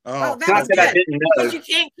 Oh, that was good. I didn't know. Because you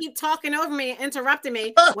can't keep talking over me and interrupting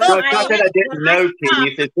me. No, it's not that I didn't know,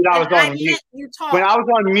 Keith. It's that I was on mute. When I was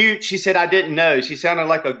on mute, she said I didn't know. She sounded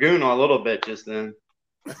like a goon a little bit just then.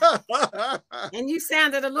 And you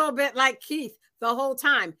sounded a little bit like Keith the whole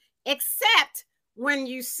time, except when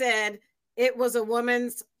you said it was a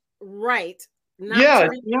woman's right not to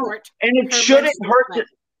report. And it shouldn't hurt.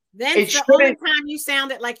 That's the only time you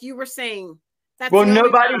sounded like you were saying. Well,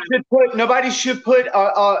 nobody should put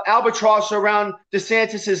albatross around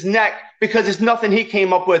DeSantis's neck because it's nothing he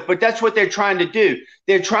came up with. But that's what they're trying to do.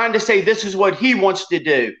 They're trying to say this is what he wants to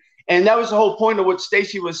do, and that was the whole point of what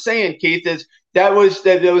Stacey was saying. Keith, is that was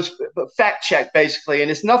fact check basically, and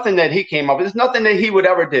it's nothing that he came up with. It's nothing that he would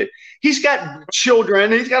ever do. He's got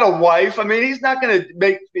children. He's got a wife. I mean, he's not going to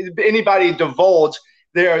make anybody divulge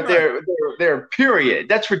their period.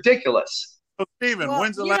 That's ridiculous. So Stephen,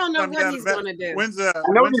 when's the last time I know what he's going to do. I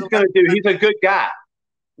know what he's going to do. He's a good guy.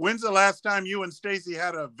 When's the last time you and Stacey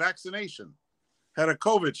had a vaccination? Had a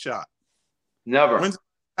COVID shot? Never. When's the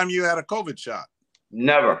last time you had a COVID shot?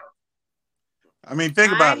 Never. I mean,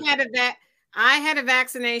 think about it. I had a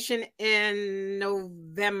vaccination in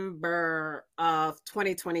November of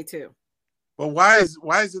 2022. Well, why is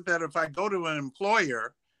it that if I go to an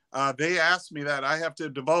employer, they ask me that I have to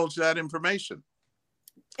divulge that information?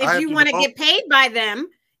 If you want to get paid by them,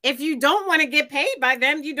 If you don't want to get paid by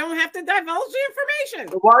them, you don't have to divulge the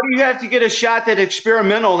information. Why do you have to get a shot that's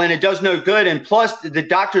experimental and it does no good? And plus, the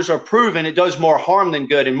doctors are proven it does more harm than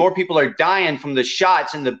good. And more people are dying from the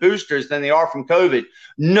shots and the boosters than they are from COVID.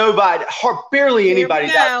 Nobody, barely anybody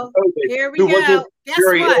died from COVID. Here we go. Guess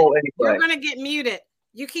what? Anyway. You're going to get muted.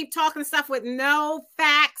 You keep talking stuff with no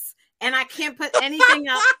facts, and I can't put anything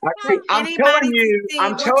up. I'm telling you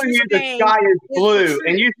the sky is blue,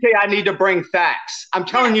 and you say I need to bring facts. I'm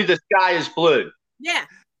telling you the sky is blue. Yeah.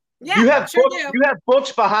 You have books. You have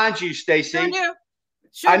books behind you, Stacey.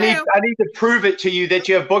 I need to prove it to you that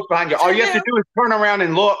you have books behind you. All you have to do is turn around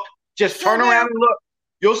and look. Just turn around and look.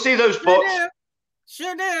 You'll see those books.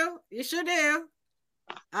 Sure do. You sure do.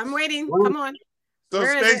 I'm waiting. Come on. So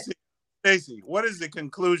Stacey, what is the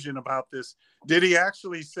conclusion about this? Did he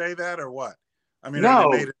actually say that or what? I mean,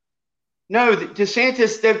 no. No,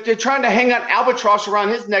 DeSantis, they're trying to hang an albatross around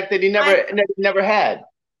his neck that he never had.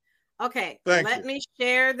 Okay, let me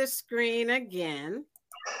share the screen again.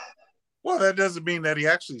 Well, that doesn't mean that he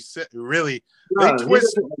actually said really. No, they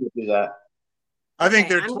twist. Do that. I think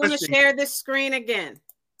they're I'm twisting. going to share this screen again.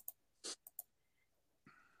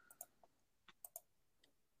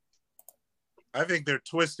 I think they're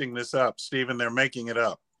twisting this up, Stephen. They're making it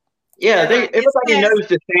up. Yeah, everybody knows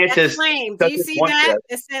DeSantis. Claim. Do you see that?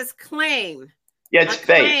 It says claim. Yeah, it's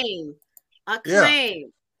fake. A claim. Yeah.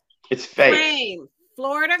 It's fake. Claim.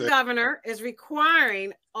 Florida governor is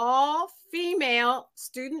requiring all female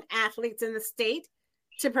student athletes in the state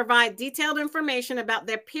to provide detailed information about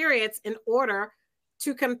their periods in order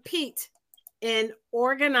to compete in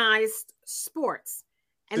organized sports.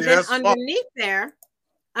 And then underneath there,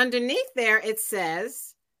 it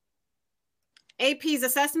says AP's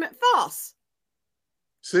assessment false.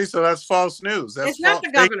 See, so that's false news. That's it's not the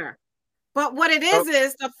governor. But what it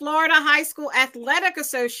is the Florida High School Athletic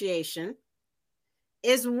Association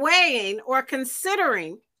is weighing or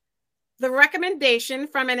considering the recommendation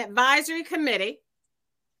from an advisory committee,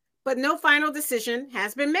 but no final decision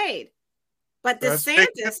has been made. But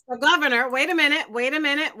DeSantis, the governor, wait a minute.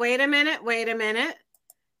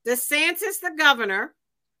 DeSantis, the governor,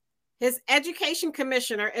 his education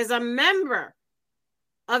commissioner, is a member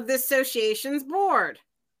of the association's board,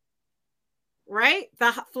 right?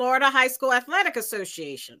 The Florida High School Athletic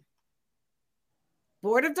Association.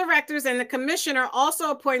 Board of directors, and the commissioner also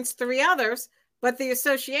appoints 3 others, but the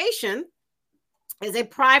association is a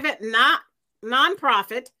private,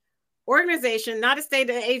 nonprofit organization, not a state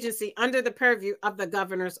agency under the purview of the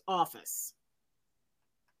governor's office.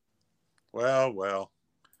 Well.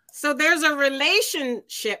 So there's a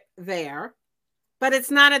relationship there, but it's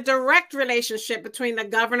not a direct relationship between the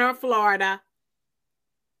governor of Florida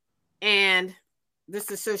and this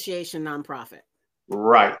association nonprofit.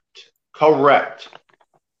 Right. Correct.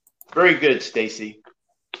 Very good, Stacey.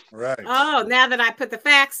 Right. Oh, now that I put the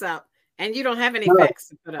facts up, and you don't have any facts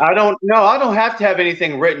to put up. I don't have to have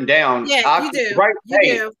anything written down. Yeah, you do. Right.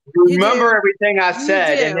 You remember everything I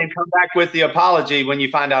said and then come back with the apology when you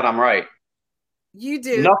find out I'm right. You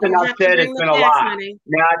do. Nothing I said has been a lie.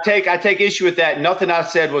 Now I take issue with that. Nothing I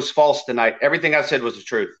said was false tonight. Everything I said was the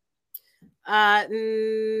truth.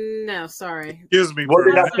 No, sorry. Excuse me. What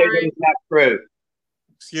did I say that was not true?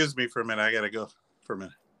 Excuse me for a minute. I gotta go for a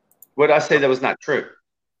minute. What did I say that was not true?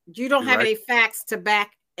 You don't have any facts to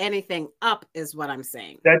back anything up, is what I'm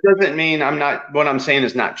saying. That doesn't mean what I'm saying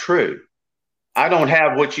is not true. I don't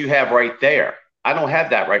have what you have right there. I don't have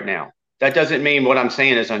that right now. That doesn't mean what I'm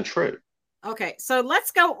saying is untrue. Okay, so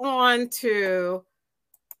let's go on to,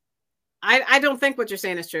 I don't think what you're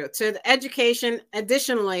saying is true. To the education,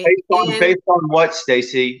 additionally. Based on what,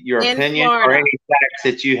 Stacey? Your opinion or any facts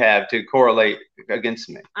that you have to correlate against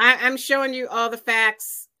me? I'm showing you all the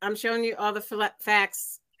facts. I'm showing you all the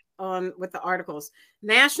facts with the articles.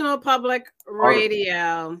 National Public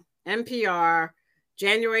Radio, NPR,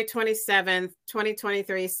 January 27th,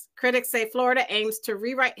 2023. Critics say Florida aims to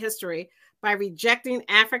rewrite history by rejecting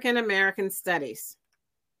African American studies.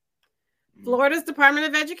 Florida's Department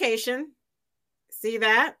of Education, see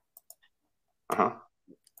that?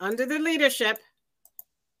 Under the leadership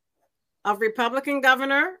of Republican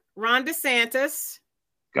Governor Ron DeSantis.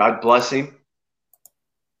 God bless him.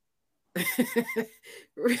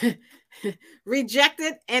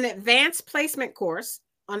 Rejected an advanced placement course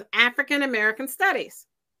on African American studies.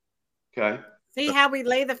 Okay. See how we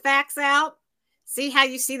lay the facts out? See how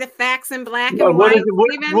you see the facts in black and white?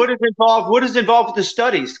 What is involved? What is involved with the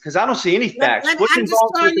studies? Because I don't see any facts. I'm just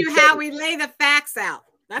showing you how we lay the facts out.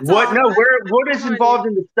 That's what? all. No, what is involved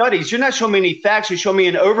in the studies? You're not showing me any facts. You're showing me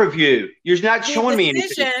an overview. You're not showing me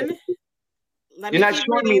anything. You're not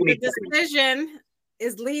showing me anything. The decision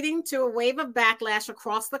is leading to a wave of backlash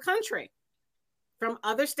across the country, from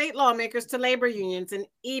other state lawmakers to labor unions, and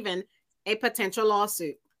even a potential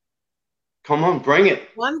lawsuit. Come on, bring it.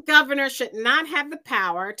 One governor should not have the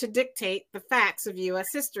power to dictate the facts of U.S.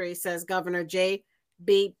 history, says Governor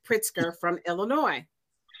J.B. Pritzker from Illinois.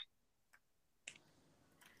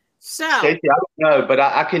 So, Stacey, I don't know, but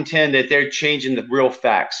I contend that they're changing the real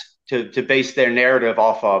facts to base their narrative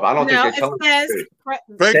off of. I don't think they're telling the truth.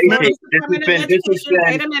 Stacey,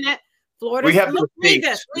 wait a minute. Florida, read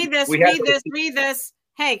this.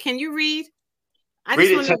 Hey, can you read? I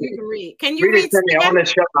just want to know if you can read. Can you read? I want to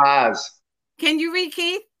shut my eyes. Can you read,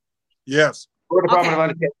 Keith? Yes. Florida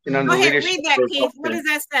Department of Education under Go ahead, leadership. read that, Keith. What does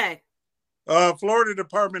that say? Florida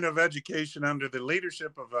Department of Education under the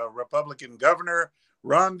leadership of Republican Governor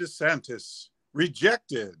Ron DeSantis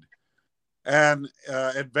rejected an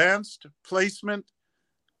advanced placement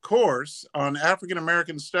course on African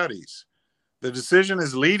American studies. The decision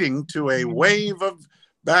is leading to a wave of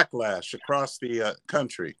backlash across the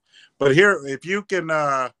country. But here, if you can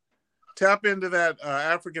tap into that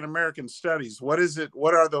African American studies, what is it?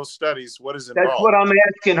 What are those studies? What is it? That's what I'm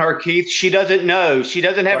asking her, Keith. She doesn't know. She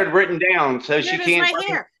doesn't have it written down, so she can't. Right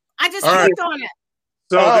here. I just clicked on it.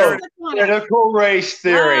 So critical race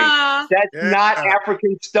theory. That's not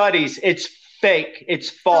African studies. It's fake. It's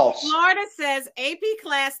false. So Florida says AP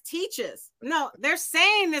class teaches. No, they're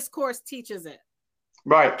saying this course teaches it.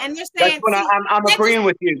 Right. And they're saying that's what I'm agreeing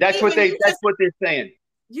with you. That's what they're saying.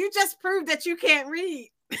 You just proved that you can't read.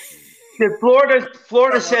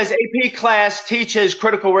 Florida says AP class teaches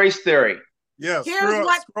critical race theory. Yes.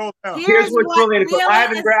 Scroll down. Here's what's really cool. I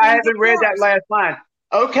haven't read that last line.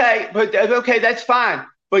 Okay, that's fine.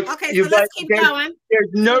 But okay, so let's keep going. There's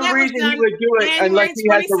no reason he would do it unless he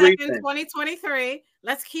has a reason. 2023.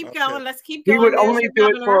 Let's keep going. Let's keep going. He would only do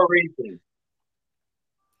it for a reason.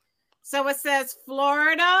 So it says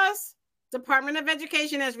Florida's Department of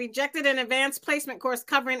Education has rejected an advanced placement course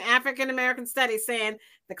covering African American studies, saying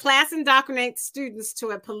the class indoctrinates students to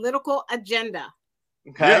a political agenda.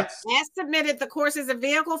 Okay. Yes. As submitted, the course is a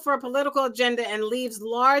vehicle for a political agenda and leaves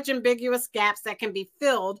large ambiguous gaps that can be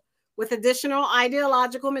filled with additional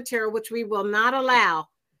ideological material, which we will not allow,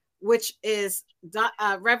 which is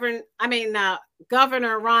Governor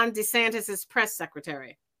Ron DeSantis's press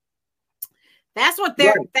secretary. That's what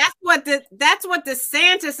they're. Right. That's what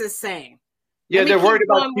DeSantis is saying. Yeah, they're worried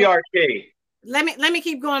about PRT. Let me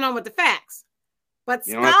keep going on with the facts. But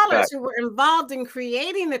scholars who were involved in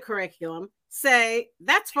creating the curriculum say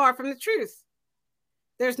that's far from the truth.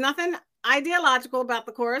 There's nothing ideological about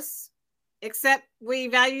the course, except we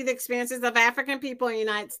value the experiences of African people in the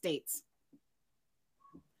United States.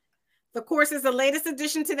 The course is the latest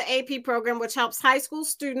addition to the AP program, which helps high school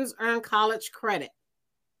students earn college credit.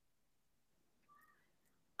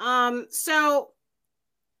 So,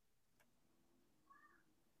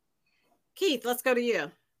 Keith, let's go to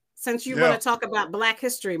you. Since you want to talk about Black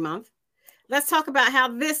History Month, let's talk about how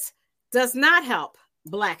this does not help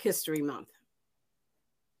Black History Month.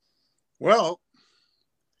 Well,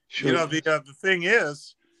 you know, the thing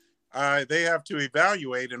is, they have to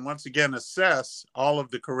evaluate and once again assess all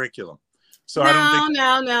of the curriculum. So I don't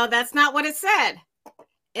think no, that's not what it said.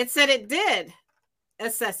 It said it did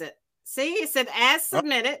assess it. See, it said as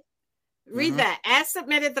submitted. Read that. As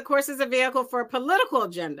submitted, the course is a vehicle for a political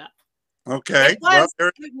agenda. Okay.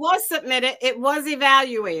 It was submitted. It was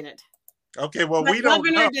evaluated. Okay. Well, but we don't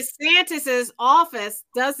know. Governor DeSantis's office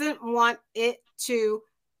doesn't want it to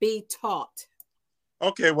be taught.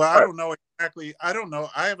 Okay. Well, I don't know exactly. I don't know.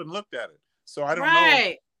 I haven't looked at it, so I don't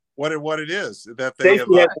know what it is that they have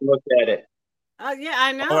looked at it. Oh yeah,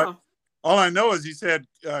 I know. All I know is he said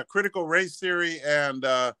critical race theory and.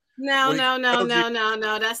 No.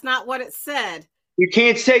 That's not what it said. You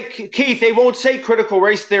can't say, Keith, they won't say critical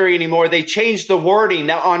race theory anymore. They changed the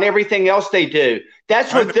wording on everything else they do.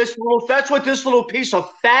 That's what this little piece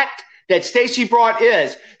of fact that Stacey brought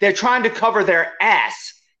is. They're trying to cover their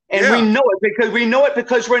ass. And we know it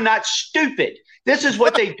because we're not stupid. This is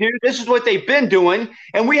what they do. This is what they've been doing.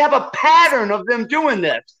 And we have a pattern of them doing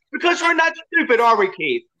this because we're not stupid, are we,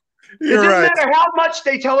 Keith? It doesn't matter how much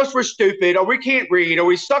they tell us we're stupid or we can't read or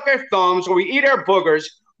we suck our thumbs or we eat our boogers.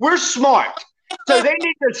 We're smart. So they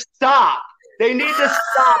need to stop. They need to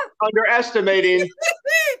stop underestimating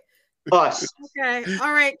us. Okay.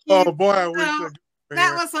 All right, Keith. Oh, boy. I wish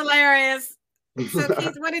that was hilarious. So,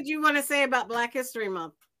 Keith, what did you want to say about Black History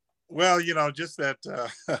Month? Well, you know, just that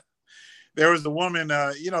there was a woman,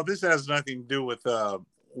 you know, this has nothing to do with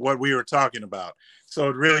what we were talking about. So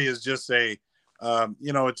it really is just you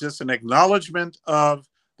know, it's just an acknowledgement of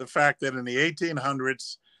the fact that in the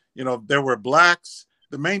 1800s, you know, there were blacks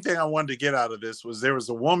the main thing I wanted to get out of this was there was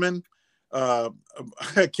a woman. I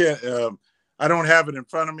don't have it in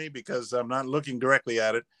front of me because I'm not looking directly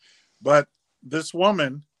at it. But this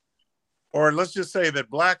woman, or let's just say that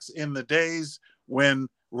blacks in the days when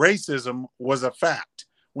racism was a fact,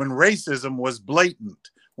 when racism was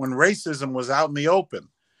blatant, when racism was out in the open,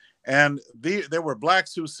 and there were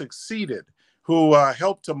blacks who succeeded, who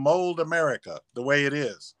helped to mold America the way it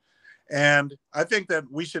is. And I think that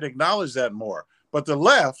we should acknowledge that more. But the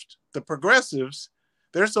left, the progressives,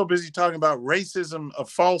 they're so busy talking about racism, a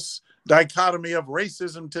false dichotomy of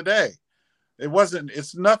racism today.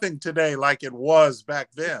 It's nothing today like it was back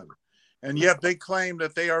then. And yet they claim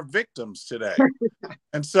that they are victims today.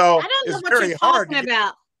 And so I don't know it's what very you're hard talking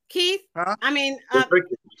about, Keith. Huh? I mean,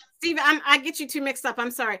 Steve, I get you two mixed up.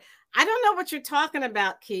 I'm sorry. I don't know what you're talking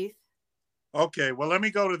about, Keith. Okay, well, let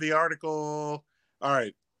me go to the article. All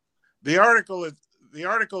right. The article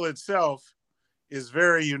itself is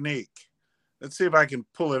very unique. Let's see if I can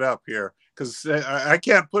pull it up here, because I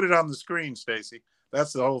can't put it on the screen, Stacy.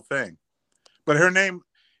 That's the whole thing. But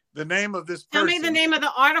the name of this person. Tell me the name of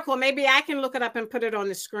the article. Maybe I can look it up and put it on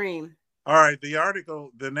the screen. All right.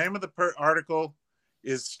 The name of the article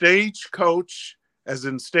is Stagecoach, as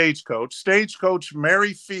in Stagecoach. Stagecoach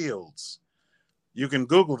Mary Fields. You can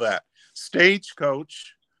Google that.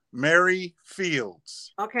 Stagecoach Mary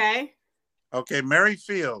Fields. Okay. Okay, Mary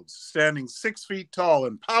Fields, standing 6 feet tall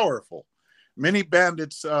and powerful. Many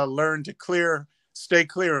bandits learn to stay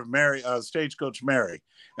clear of Stagecoach Mary.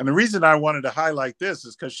 And the reason I wanted to highlight this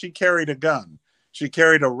is because she carried a gun. She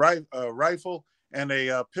carried a rifle and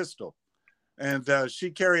a pistol. And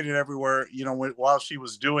she carried it everywhere, while she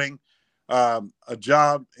was doing a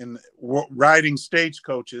job in riding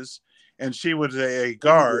stagecoaches. And she was a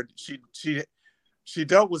guard. She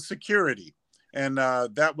dealt with security. And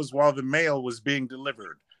that was while the mail was being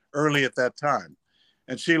delivered early at that time.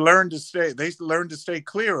 And they learned to stay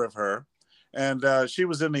clear of her. And she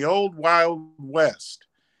was in the old Wild West.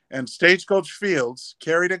 And Stagecoach Fields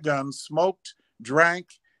carried a gun, smoked, drank,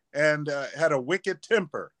 and had a wicked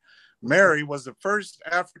temper. Mary was the first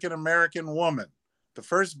African-American woman, the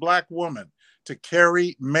first black woman to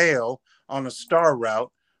carry mail on a star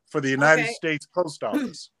route for the United States Post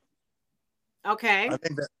Office. Okay. I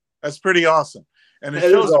think that's pretty awesome. And it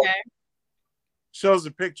shows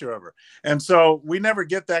a picture of her. And so we never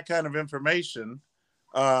get that kind of information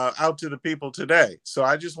out to the people today. So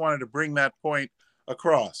I just wanted to bring that point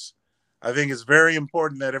across. I think it's very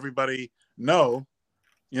important that everybody know,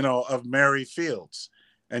 of Mary Fields.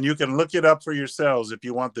 And you can look it up for yourselves if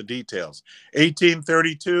you want the details.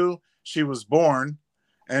 1832, she was born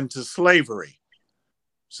into slavery.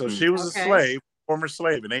 So she was a slave, former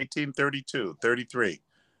slave in 1832, 33.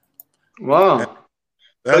 Wow.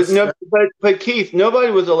 But Keith,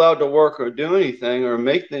 nobody was allowed to work or do anything or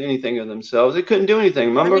make anything of themselves. They couldn't do anything,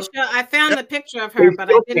 remember? I found the picture of her, but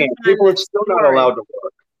I didn't find people are still not allowed to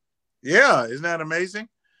work. Yeah, isn't that amazing?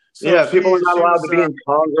 So people are not allowed to be in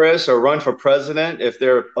Congress or run for president if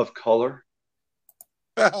they're of color.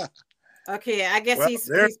 Okay, I guess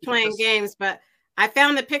he's playing games, but I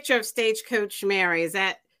found the picture of Stagecoach Mary.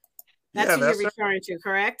 That's who you're referring to,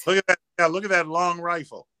 correct? Look at that. Yeah, look at that long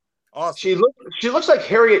rifle. Awesome. She looks like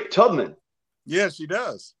Harriet Tubman. Yeah, she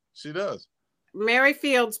does. She does. Mary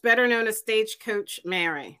Fields, better known as Stagecoach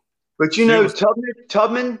Mary. But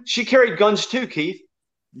Tubman, she carried guns too, Keith.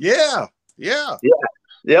 Yeah. Yep.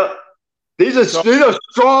 These are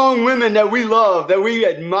strong women that we love, that we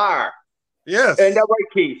admire. Yes. And that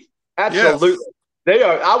right, Keith. Absolutely. Yes. They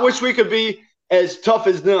are. I wish we could be as tough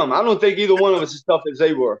as them. I don't think either one of us is as tough as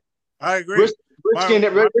they were. I agree.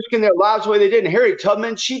 Risking their lives the way they did. And Harriet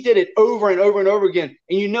Tubman, she did it over and over and over again.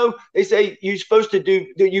 And they say you're supposed to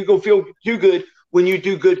you go do good when you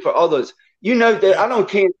do good for others. That I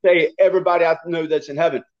can't say everybody I know that's in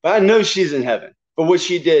heaven, but I know she's in heaven for what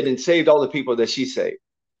she did and saved all the people that she saved.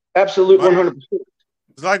 Absolute 100%.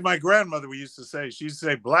 It's like my grandmother used to say. She used to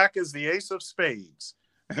say, "Black is the ace of spades."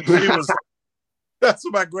 And she was. That's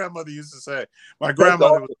what my grandmother used to say. My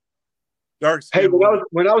grandmother was dark skin. Hey,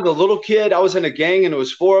 when I was a little kid, I was in a gang and it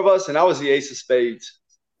was 4 of us, and I was the ace of spades.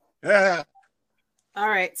 Yeah. All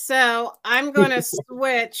right, so I'm going to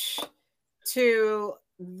switch to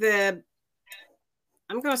this.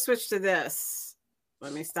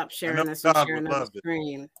 Let me stop sharing this and share another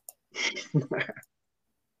screen.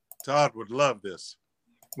 Todd would love this.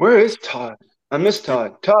 Where is Todd? I miss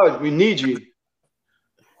Todd. Todd, we need you.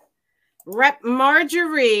 Rep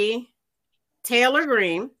Marjorie Taylor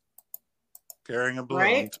Greene. Carrying a balloon.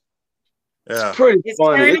 Right? Yeah. It's pretty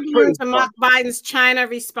funny. Carrying a balloon to mock Biden's China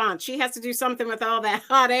response. She has to do something with all that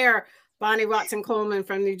hot air Bonnie Watson Coleman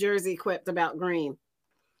from New Jersey quipped about Greene.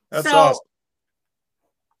 That's so awesome.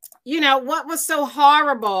 You know what was so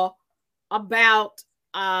horrible about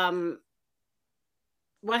what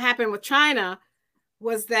happened with China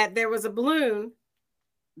was that there was a balloon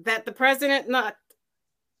that the president knocked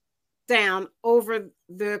down over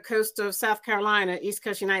the coast of South Carolina, East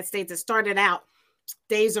Coast United States. It started out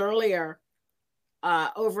days earlier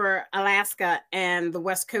over Alaska and the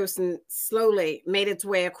West Coast, and slowly made its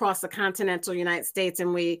way across the continental United States.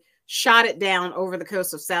 And we shot it down over the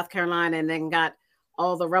coast of South Carolina and then got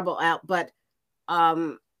all the rubble out. But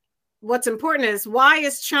what's important is, why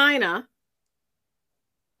is China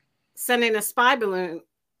sending a spy balloon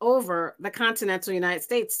over the continental United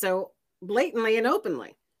States so blatantly and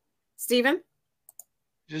openly? Stephen?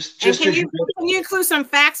 Can you include some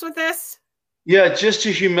facts with this? Yeah, just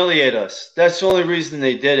to humiliate us. That's the only reason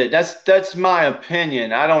they did it. That's my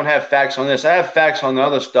opinion. I don't have facts on this. I have facts on the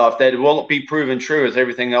other stuff that will be proven true as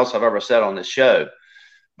everything else I've ever said on this show.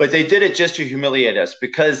 But they did it just to humiliate us,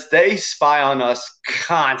 because they spy on us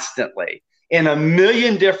constantly in a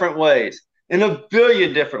million different ways, in a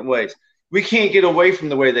billion different ways. We can't get away from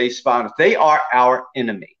the way they spy on us. They are our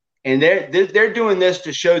enemy. And they're doing this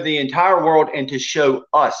to show the entire world and to show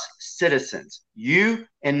us citizens, you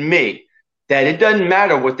and me, that it doesn't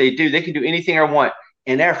matter what they do. They can do anything I want.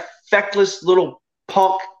 And our feckless little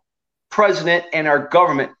punk president and our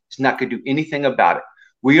government is not going to do anything about it.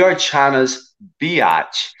 We are China's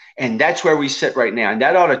biatch. And that's where we sit right now. And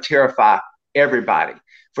that ought to terrify everybody.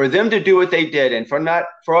 For them to do what they did, and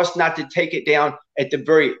for us not to take it down at the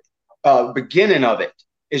very beginning of it,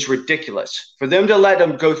 is ridiculous. For them to let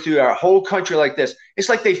them go through our whole country like this, it's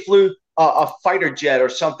like they flew a fighter jet or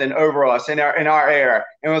something over us in our air,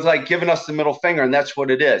 and was like giving us the middle finger, and that's what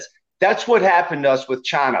it is. That's what happened to us with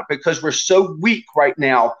China, because we're so weak right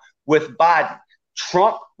now with Biden.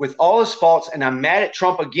 Trump, with all his faults, and I'm mad at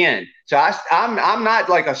Trump again. So I'm not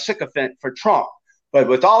like a sycophant for Trump, but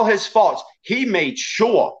with all his faults, he made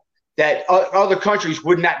sure that other countries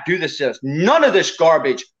would not do this to us. None of this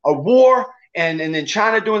garbage, a war, and then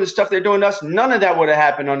China doing the stuff they're doing to us, none of that would have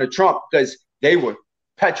happened under Trump, because they were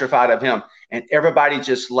petrified of him. And everybody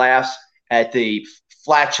just laughs at the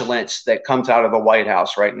flatulence that comes out of the White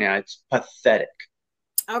House right now. It's pathetic.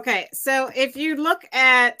 Okay, so if you look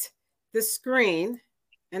at the screen,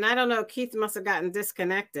 and I don't know, Keith must have gotten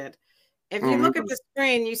disconnected. If you look at the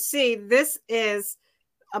screen, you see this is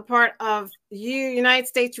a part of United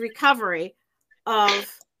States recovery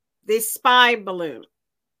of the spy balloon.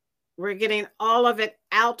 We're getting all of it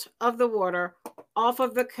out of the water, off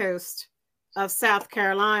of the coast of South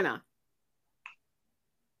Carolina.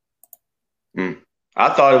 I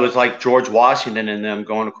thought it was like George Washington and them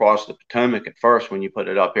going across the Potomac at first when you put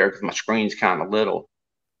it up here, because my screen's kind of little.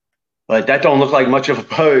 But that don't look like much of a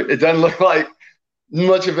boat. It doesn't look like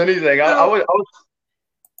much of anything. I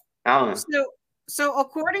don't know. So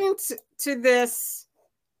according to this,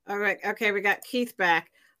 all right, okay, we got Keith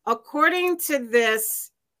back. According to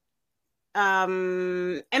this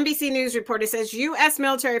NBC News report, it says U.S.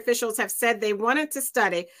 military officials have said they wanted to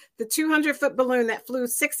study the 200-foot balloon that flew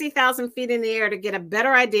 60,000 feet in the air to get a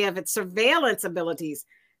better idea of its surveillance abilities,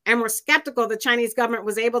 and were skeptical the Chinese government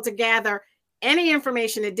was able to gather any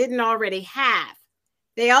information it didn't already have.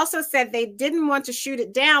 They also said they didn't want to shoot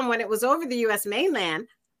it down when it was over the U.S. mainland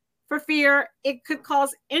for fear it could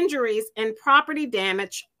cause injuries and property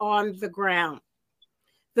damage on the ground.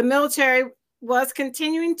 The military was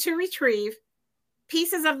continuing to retrieve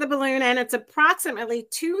pieces of the balloon and its approximately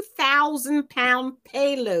 2,000-pound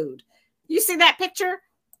payload. You see that picture?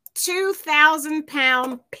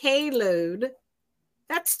 2,000-pound payload.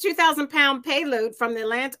 That's 2,000-pound payload from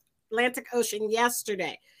the Atlantic Ocean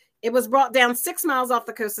yesterday. It was brought down 6 miles off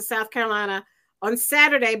the coast of South Carolina on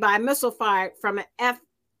Saturday by a missile fired from an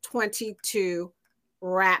F-22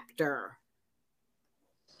 Raptor.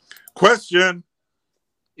 Question.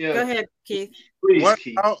 Yeah. Go ahead, Keith. Please,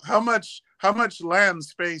 Keith. How much land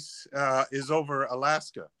space is over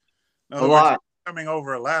Alaska? In other A words, lot. coming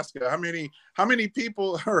over Alaska. How many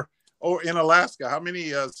people are in Alaska? How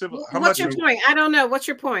many civil? What's your point? I don't know. What's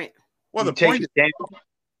your point? Well, You the point. take it down.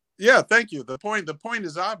 Yeah, thank you. The point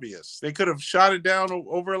is obvious. They could have shot it down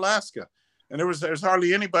over Alaska, and there's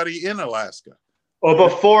hardly anybody in Alaska. Well,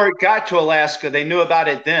 before it got to Alaska, they knew about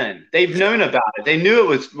it then. They've known about it. They knew it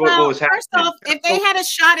was what was happening. First off, if they had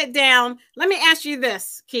shot it down, let me ask you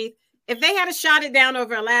this, Keith. If they had shot it down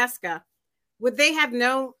over Alaska, would they have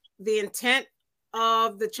known the intent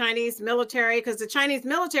of the Chinese military? Because the Chinese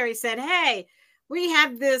military said, hey, we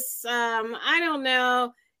have this, I don't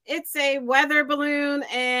know, it's a weather balloon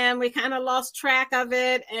and we kind of lost track of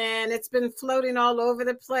it and it's been floating all over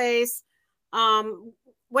the place.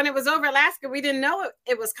 when it was over Alaska, we didn't know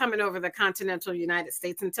it was coming over the continental United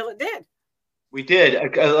States until it did. We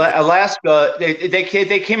did. Alaska,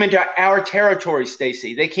 they came into our territory,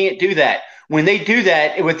 Stacey. They can't do that. When they do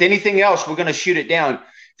that with anything else, we're going to shoot it down.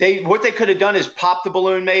 What they could have done is pop the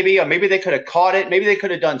balloon, maybe, or maybe they could have caught it. Maybe they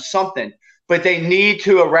could have done something. But they need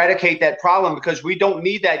to eradicate that problem because we don't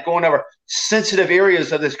need that going over sensitive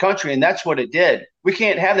areas of this country, and that's what it did. We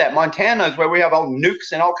can't have that. Montana is where we have all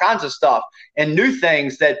nukes and all kinds of stuff and new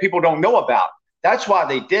things that people don't know about. That's why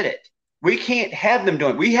they did it. We can't have them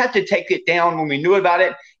doing it. We had to take it down when we knew about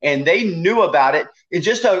it, and they knew about it. It's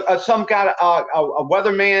just some guy, a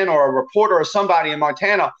weatherman or a reporter or somebody in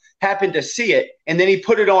Montana happened to see it, and then he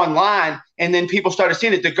put it online, and then people started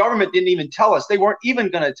seeing it. The government didn't even tell us. They weren't even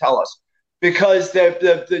going to tell us because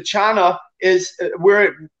the China is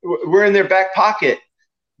we're in their back pocket.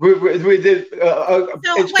 So wait,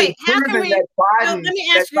 how can we? Let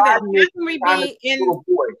me ask you this: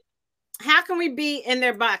 how can we be in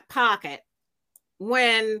their back pocket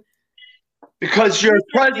when? Because your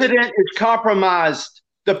president is compromised.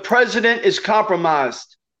 The president is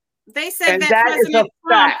compromised. They said that President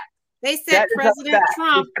Trump. They said President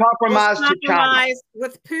Trump is compromised to China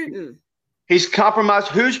with Putin. He's compromised.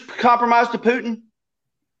 Who's compromised to Putin?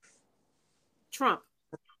 Trump.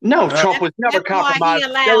 No, Trump was never compromised.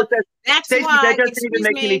 That's why. That doesn't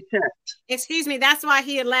even make any sense. Excuse me. That's why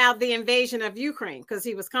he allowed the invasion of Ukraine, because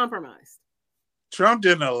he was compromised. Trump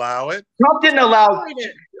didn't allow it. Trump didn't allow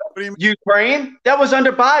Ukraine. That was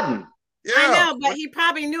under Biden. Yeah. I know, but he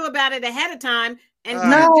probably knew about it ahead of time. And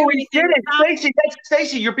no, he didn't.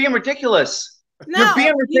 Stacey, you're being ridiculous. No, you're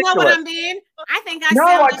being ridiculous. You know what I'm being? I think I no,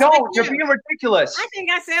 sound I just don't. Like you're being ridiculous. I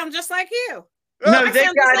think I sound just like you. No, they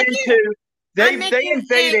got into. They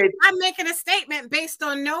invaded. I'm making a statement based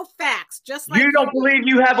on no facts, just like you don't believe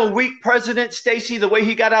you have a weak president, Stacey, the way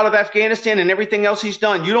he got out of Afghanistan and everything else he's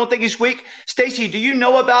done. You don't think he's weak? Stacey, do you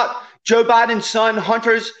know about Joe Biden's son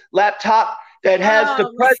Hunter's laptop that has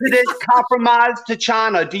the president compromised to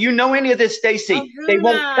China? Do you know any of this, Stacey? They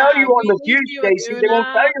won't tell you on The View, Stacey. They won't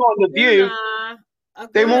tell you on The View.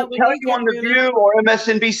 They won't tell you on The View or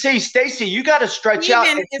MSNBC. Stacey, you got to stretch out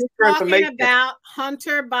and is talking about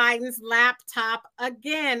Hunter Biden's laptop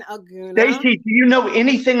again, Aguna. Stacey, do you know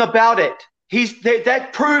anything about it?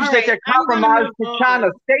 That proves that they're compromised to China.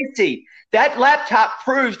 Stacey, that laptop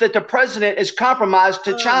proves that the president is compromised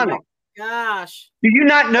to China. My gosh. Do you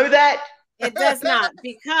not know that? It does not,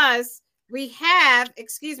 because we have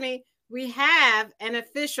an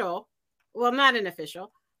official, well, not an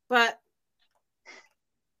official, but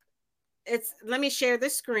let me share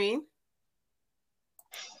this screen.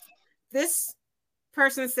 This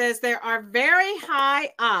person says there are very high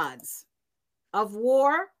odds of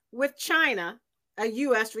war with China, a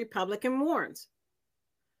U.S. Republican warns.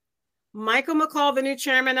 Michael McCall, the new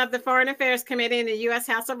chairman of the Foreign Affairs Committee in the U.S.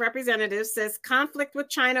 House of Representatives, says conflict with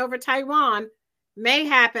China over Taiwan may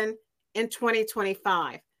happen in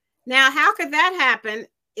 2025. Now, how could that happen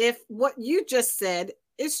if what you just said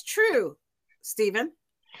is true, Stephen?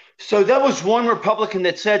 So that was one Republican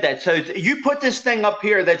that said that. So you put this thing up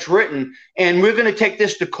here that's written, and we're going to take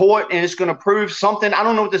this to court, and it's going to prove something. I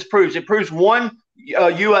don't know what this proves. It proves one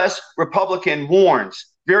U.S. Republican warns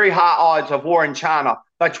very high odds of war in China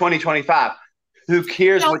by 2025. Who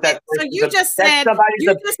cares what that? So you just said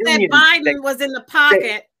Biden was in the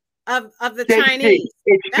pocket of the Chinese.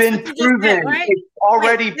 It's been proven. Said, right? It's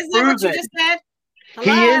already proven. Isn't that what you just said?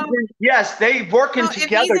 Hello? He is. Yes, they working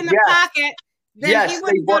together. If he's in the pocket, then he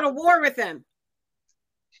wouldn't go to war with them.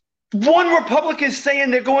 One Republican is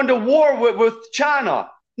saying they're going to war with China.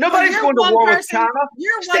 Nobody's going to war with China.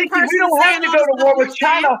 Stacey, we don't have to go to war with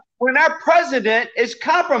China when our president is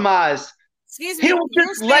compromised. Excuse me. He will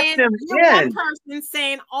just let them in. One person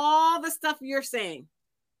saying all the stuff you're saying.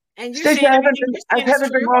 And you're Stacey, I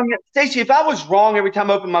haven't been wrong yet. Stacey, if I was wrong every time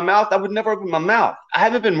I open my mouth, I would never open my mouth. I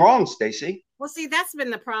haven't been wrong, Stacey. Well, see, that's been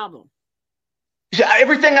the problem.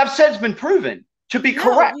 Everything I've said has been proven to be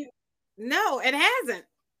correct. No, it hasn't.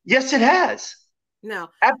 Yes, it has. No.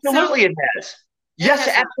 Absolutely it has. Yes,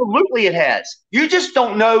 absolutely it has. You just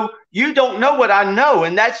don't know. You don't know what I know,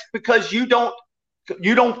 and that's because you don't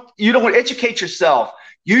educate yourself.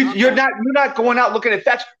 You're not going out looking at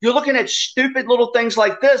facts. You're looking at stupid little things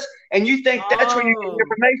like this, and you think that's where you get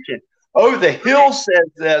information. Oh, the Hill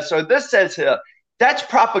says this, or this says here. That's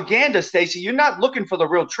propaganda, Stacey. You're not looking for the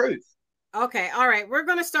real truth. Okay, all right. We're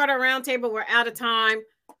going to start our roundtable. We're out of time.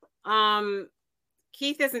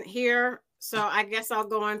 Keith isn't here, so I guess I'll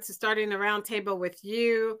go into starting the roundtable with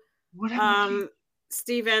you,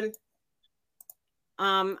 Stephen.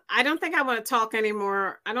 I don't think I want to talk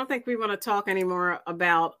anymore. I don't think we want to talk anymore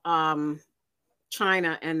about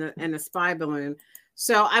China and the spy balloon.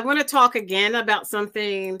 So I want to talk again about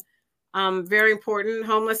something very important: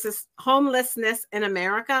 homelessness in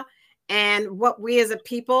America, and what we as a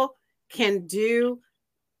people can do,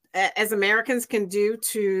 as Americans can do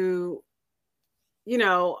to,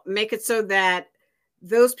 make it so that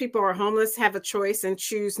those people who are homeless have a choice and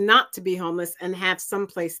choose not to be homeless and have some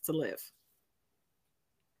place to live.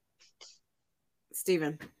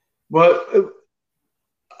 Stephen. Well,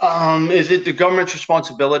 is it the government's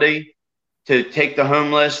responsibility to take the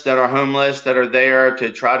homeless that are there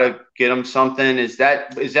to try to get them something? Is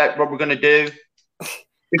that what we're going to do?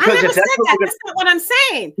 Because I never said that. That's not what I'm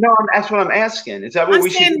saying. No, that's what I'm asking. Is that what we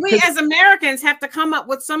should? We as Americans have to come up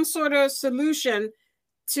with some sort of solution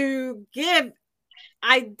to give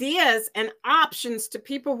ideas and options to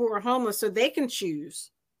people who are homeless so they can choose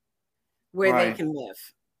where they can live.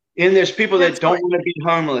 And there's people that don't want to be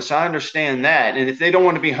homeless. I understand that. And if they don't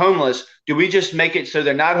want to be homeless, do we just make it so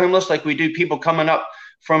they're not homeless like we do people coming up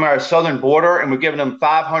from our southern border and we're giving them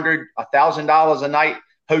 $500, $1,000 a night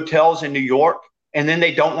hotels in New York, and then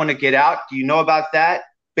they don't want to get out? Do you know about that?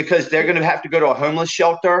 Because they're going to have to go to a homeless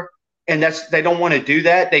shelter, and they don't want to do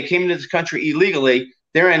that. They came into this country illegally.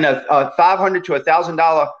 They're in a $500 to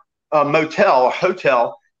 $1,000 motel or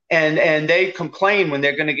hotel, and they complain when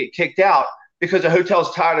they're going to get kicked out because the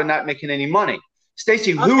hotel's tired of not making any money.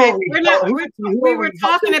 Stacey, who are we? We were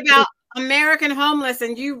talking about American homeless,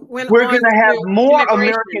 and you went. We're going to have more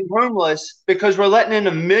American homeless because we're letting in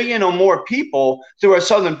 1 million or more people through our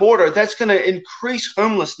southern border. That's going to increase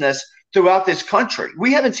homelessness throughout this country.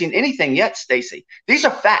 We haven't seen anything yet, Stacey. These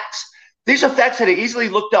are facts. These are facts that are easily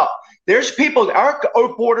looked up. There's people, our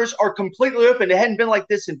borders are completely open. It hadn't been like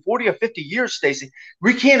this in 40 or 50 years, Stacey.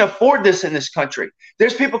 We can't afford this in this country.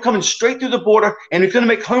 There's people coming straight through the border, and it's going to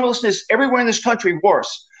make homelessness everywhere in this country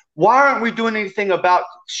worse. Why aren't we doing anything about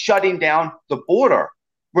shutting down the border?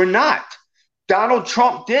 We're not. Donald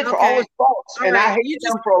Trump did for all his faults, and I hate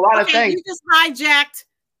him for a lot of things.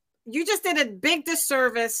 You just did a big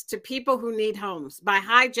disservice to people who need homes by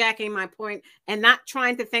hijacking my point and not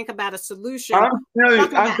trying to think about a solution.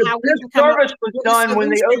 The disservice was done when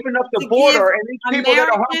they opened up the border, and these people that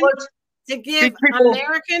are homeless, to give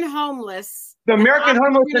American homeless. The American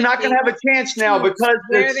homeless are not going to have a chance now because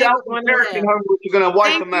the South American homeless are going to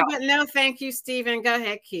wipe them out. But no, thank you, Stephen. Go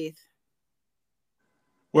ahead, Keith.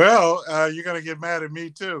 Well, you're going to get mad at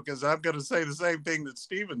me too, because I'm going to say the same thing that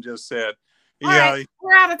Stephen just said. All right,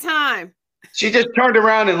 we're out of time. She just turned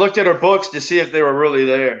around and looked at her books to see if they were really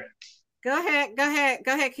there. Go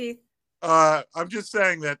ahead, Keith. I'm just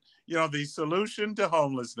saying that, the solution to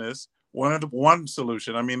homelessness, one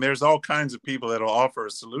solution, I mean, there's all kinds of people that will offer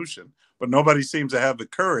a solution, but nobody seems to have the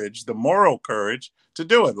courage, the moral courage to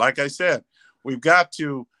do it. Like I said, we've got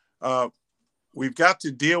to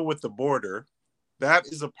deal with the border. That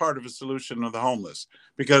is a part of a solution of the homeless,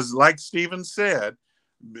 because like Stephen said,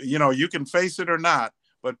 you can face it or not,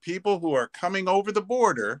 but people who are coming over the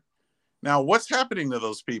border, now what's happening to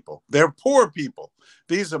those people? They're poor people.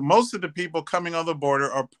 Most of the people coming on the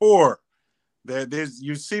border are poor.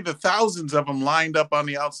 You see the thousands of them lined up on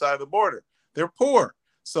the outside of the border. They're poor,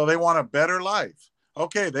 so they want a better life.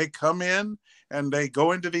 Okay, they come in and they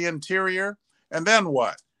go into the interior, and then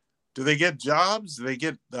what? Do they get jobs? Do they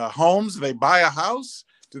get homes? Do they buy a house?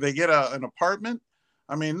 Do they get an apartment?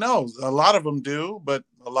 I mean, no, a lot of them do, but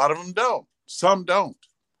a lot of them don't. Some don't.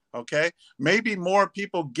 Okay, maybe more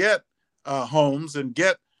people get homes and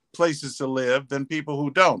get places to live than people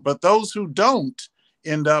who don't. But those who don't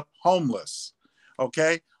end up homeless.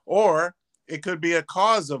 Okay, or it could be a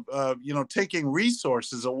cause of taking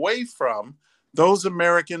resources away from those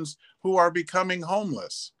Americans who are becoming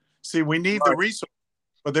homeless. See, we need the resources,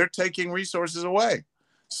 but they're taking resources away.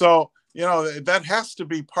 So that has to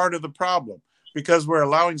be part of the problem, because we're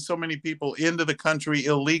allowing so many people into the country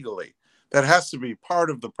illegally. That has to be part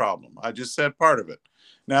of the problem. I just said part of it.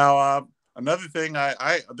 Now, another thing,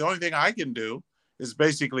 the only thing I can do is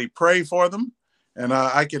basically pray for them, and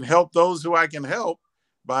I can help those who I can help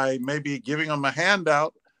by maybe giving them a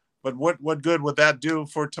handout. But what good would that do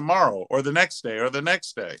for tomorrow or the next day or the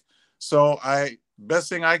next day? So best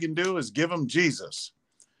thing I can do is give them Jesus.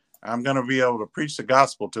 I'm going to be able to preach the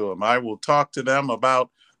gospel to them. I will talk to them about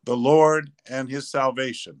the Lord and his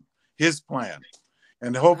salvation, his plan.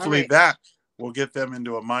 And hopefully that will get them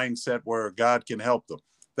into a mindset where God can help them.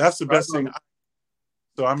 That's the best thing.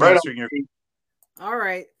 So I'm answering your question. All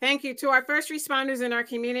right. Thank you to our first responders in our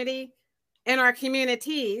community, in our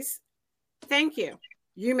communities. Thank you.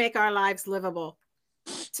 You make our lives livable.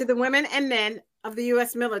 To the women and men of the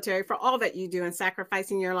U.S. military for all that you do in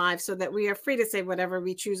sacrificing your lives so that we are free to say whatever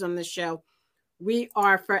we choose on this show. We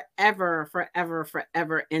are forever, forever,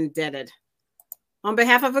 forever indebted. On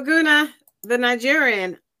behalf of Aguna, the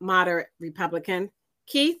Nigerian moderate Republican,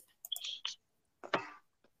 Keith,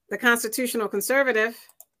 the constitutional conservative,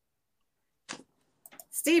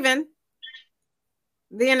 Stephen,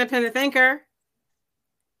 the independent thinker,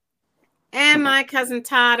 and my cousin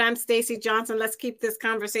Todd, I'm Stacey Johnson. Let's keep this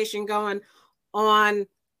conversation going on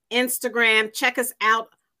Instagram. Check us out.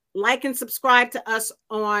 Like and subscribe to us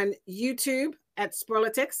on YouTube at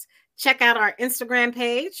SPORLITIKS. Check out our Instagram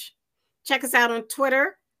page. Check us out on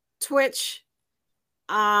Twitter, Twitch,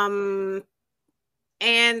 and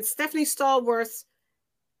Stephanie Stallworth's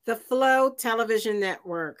The Flow Television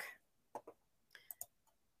Network.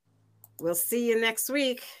 We'll see you next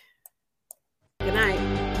week. Good night.